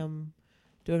May, I'm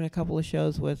doing a couple of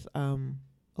shows with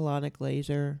Alana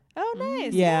Glazer. Oh,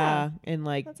 nice. Yeah, in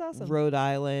like That's awesome. Rhode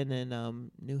Island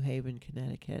and New Haven,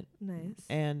 Connecticut. Nice.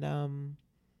 And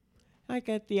like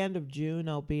at the end of June,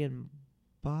 I'll be in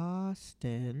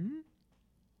Boston.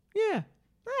 Yeah.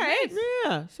 All right.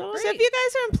 Yeah. So So if you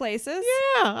guys are in places,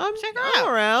 yeah, I'm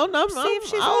around. See if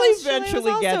she's I'll also-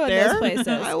 eventually Shalewa's get also in there. those places.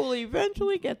 I will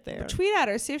eventually get there. tweet at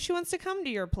her. See if she wants to come to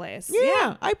your place.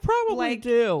 Yeah, I probably Like-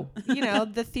 do. You know,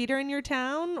 the theater in your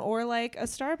town or like a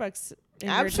Starbucks in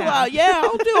your Absolutely. town. Yeah,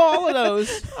 I'll do all of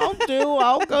those. I'll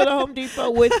go to Home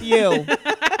Depot with you.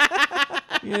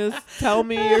 You just tell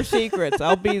me your secrets.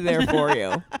 I'll be there for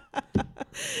you.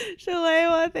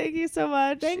 Shalewa, thank you so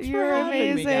much. Thanks for You're having me,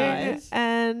 amazing. guys.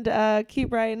 And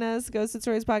keep writing us.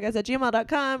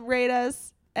 ghoststoriespodcast@gmail.com. Rate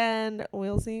us. And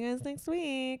we'll see you guys next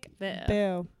week.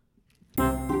 Boo.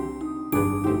 Boo.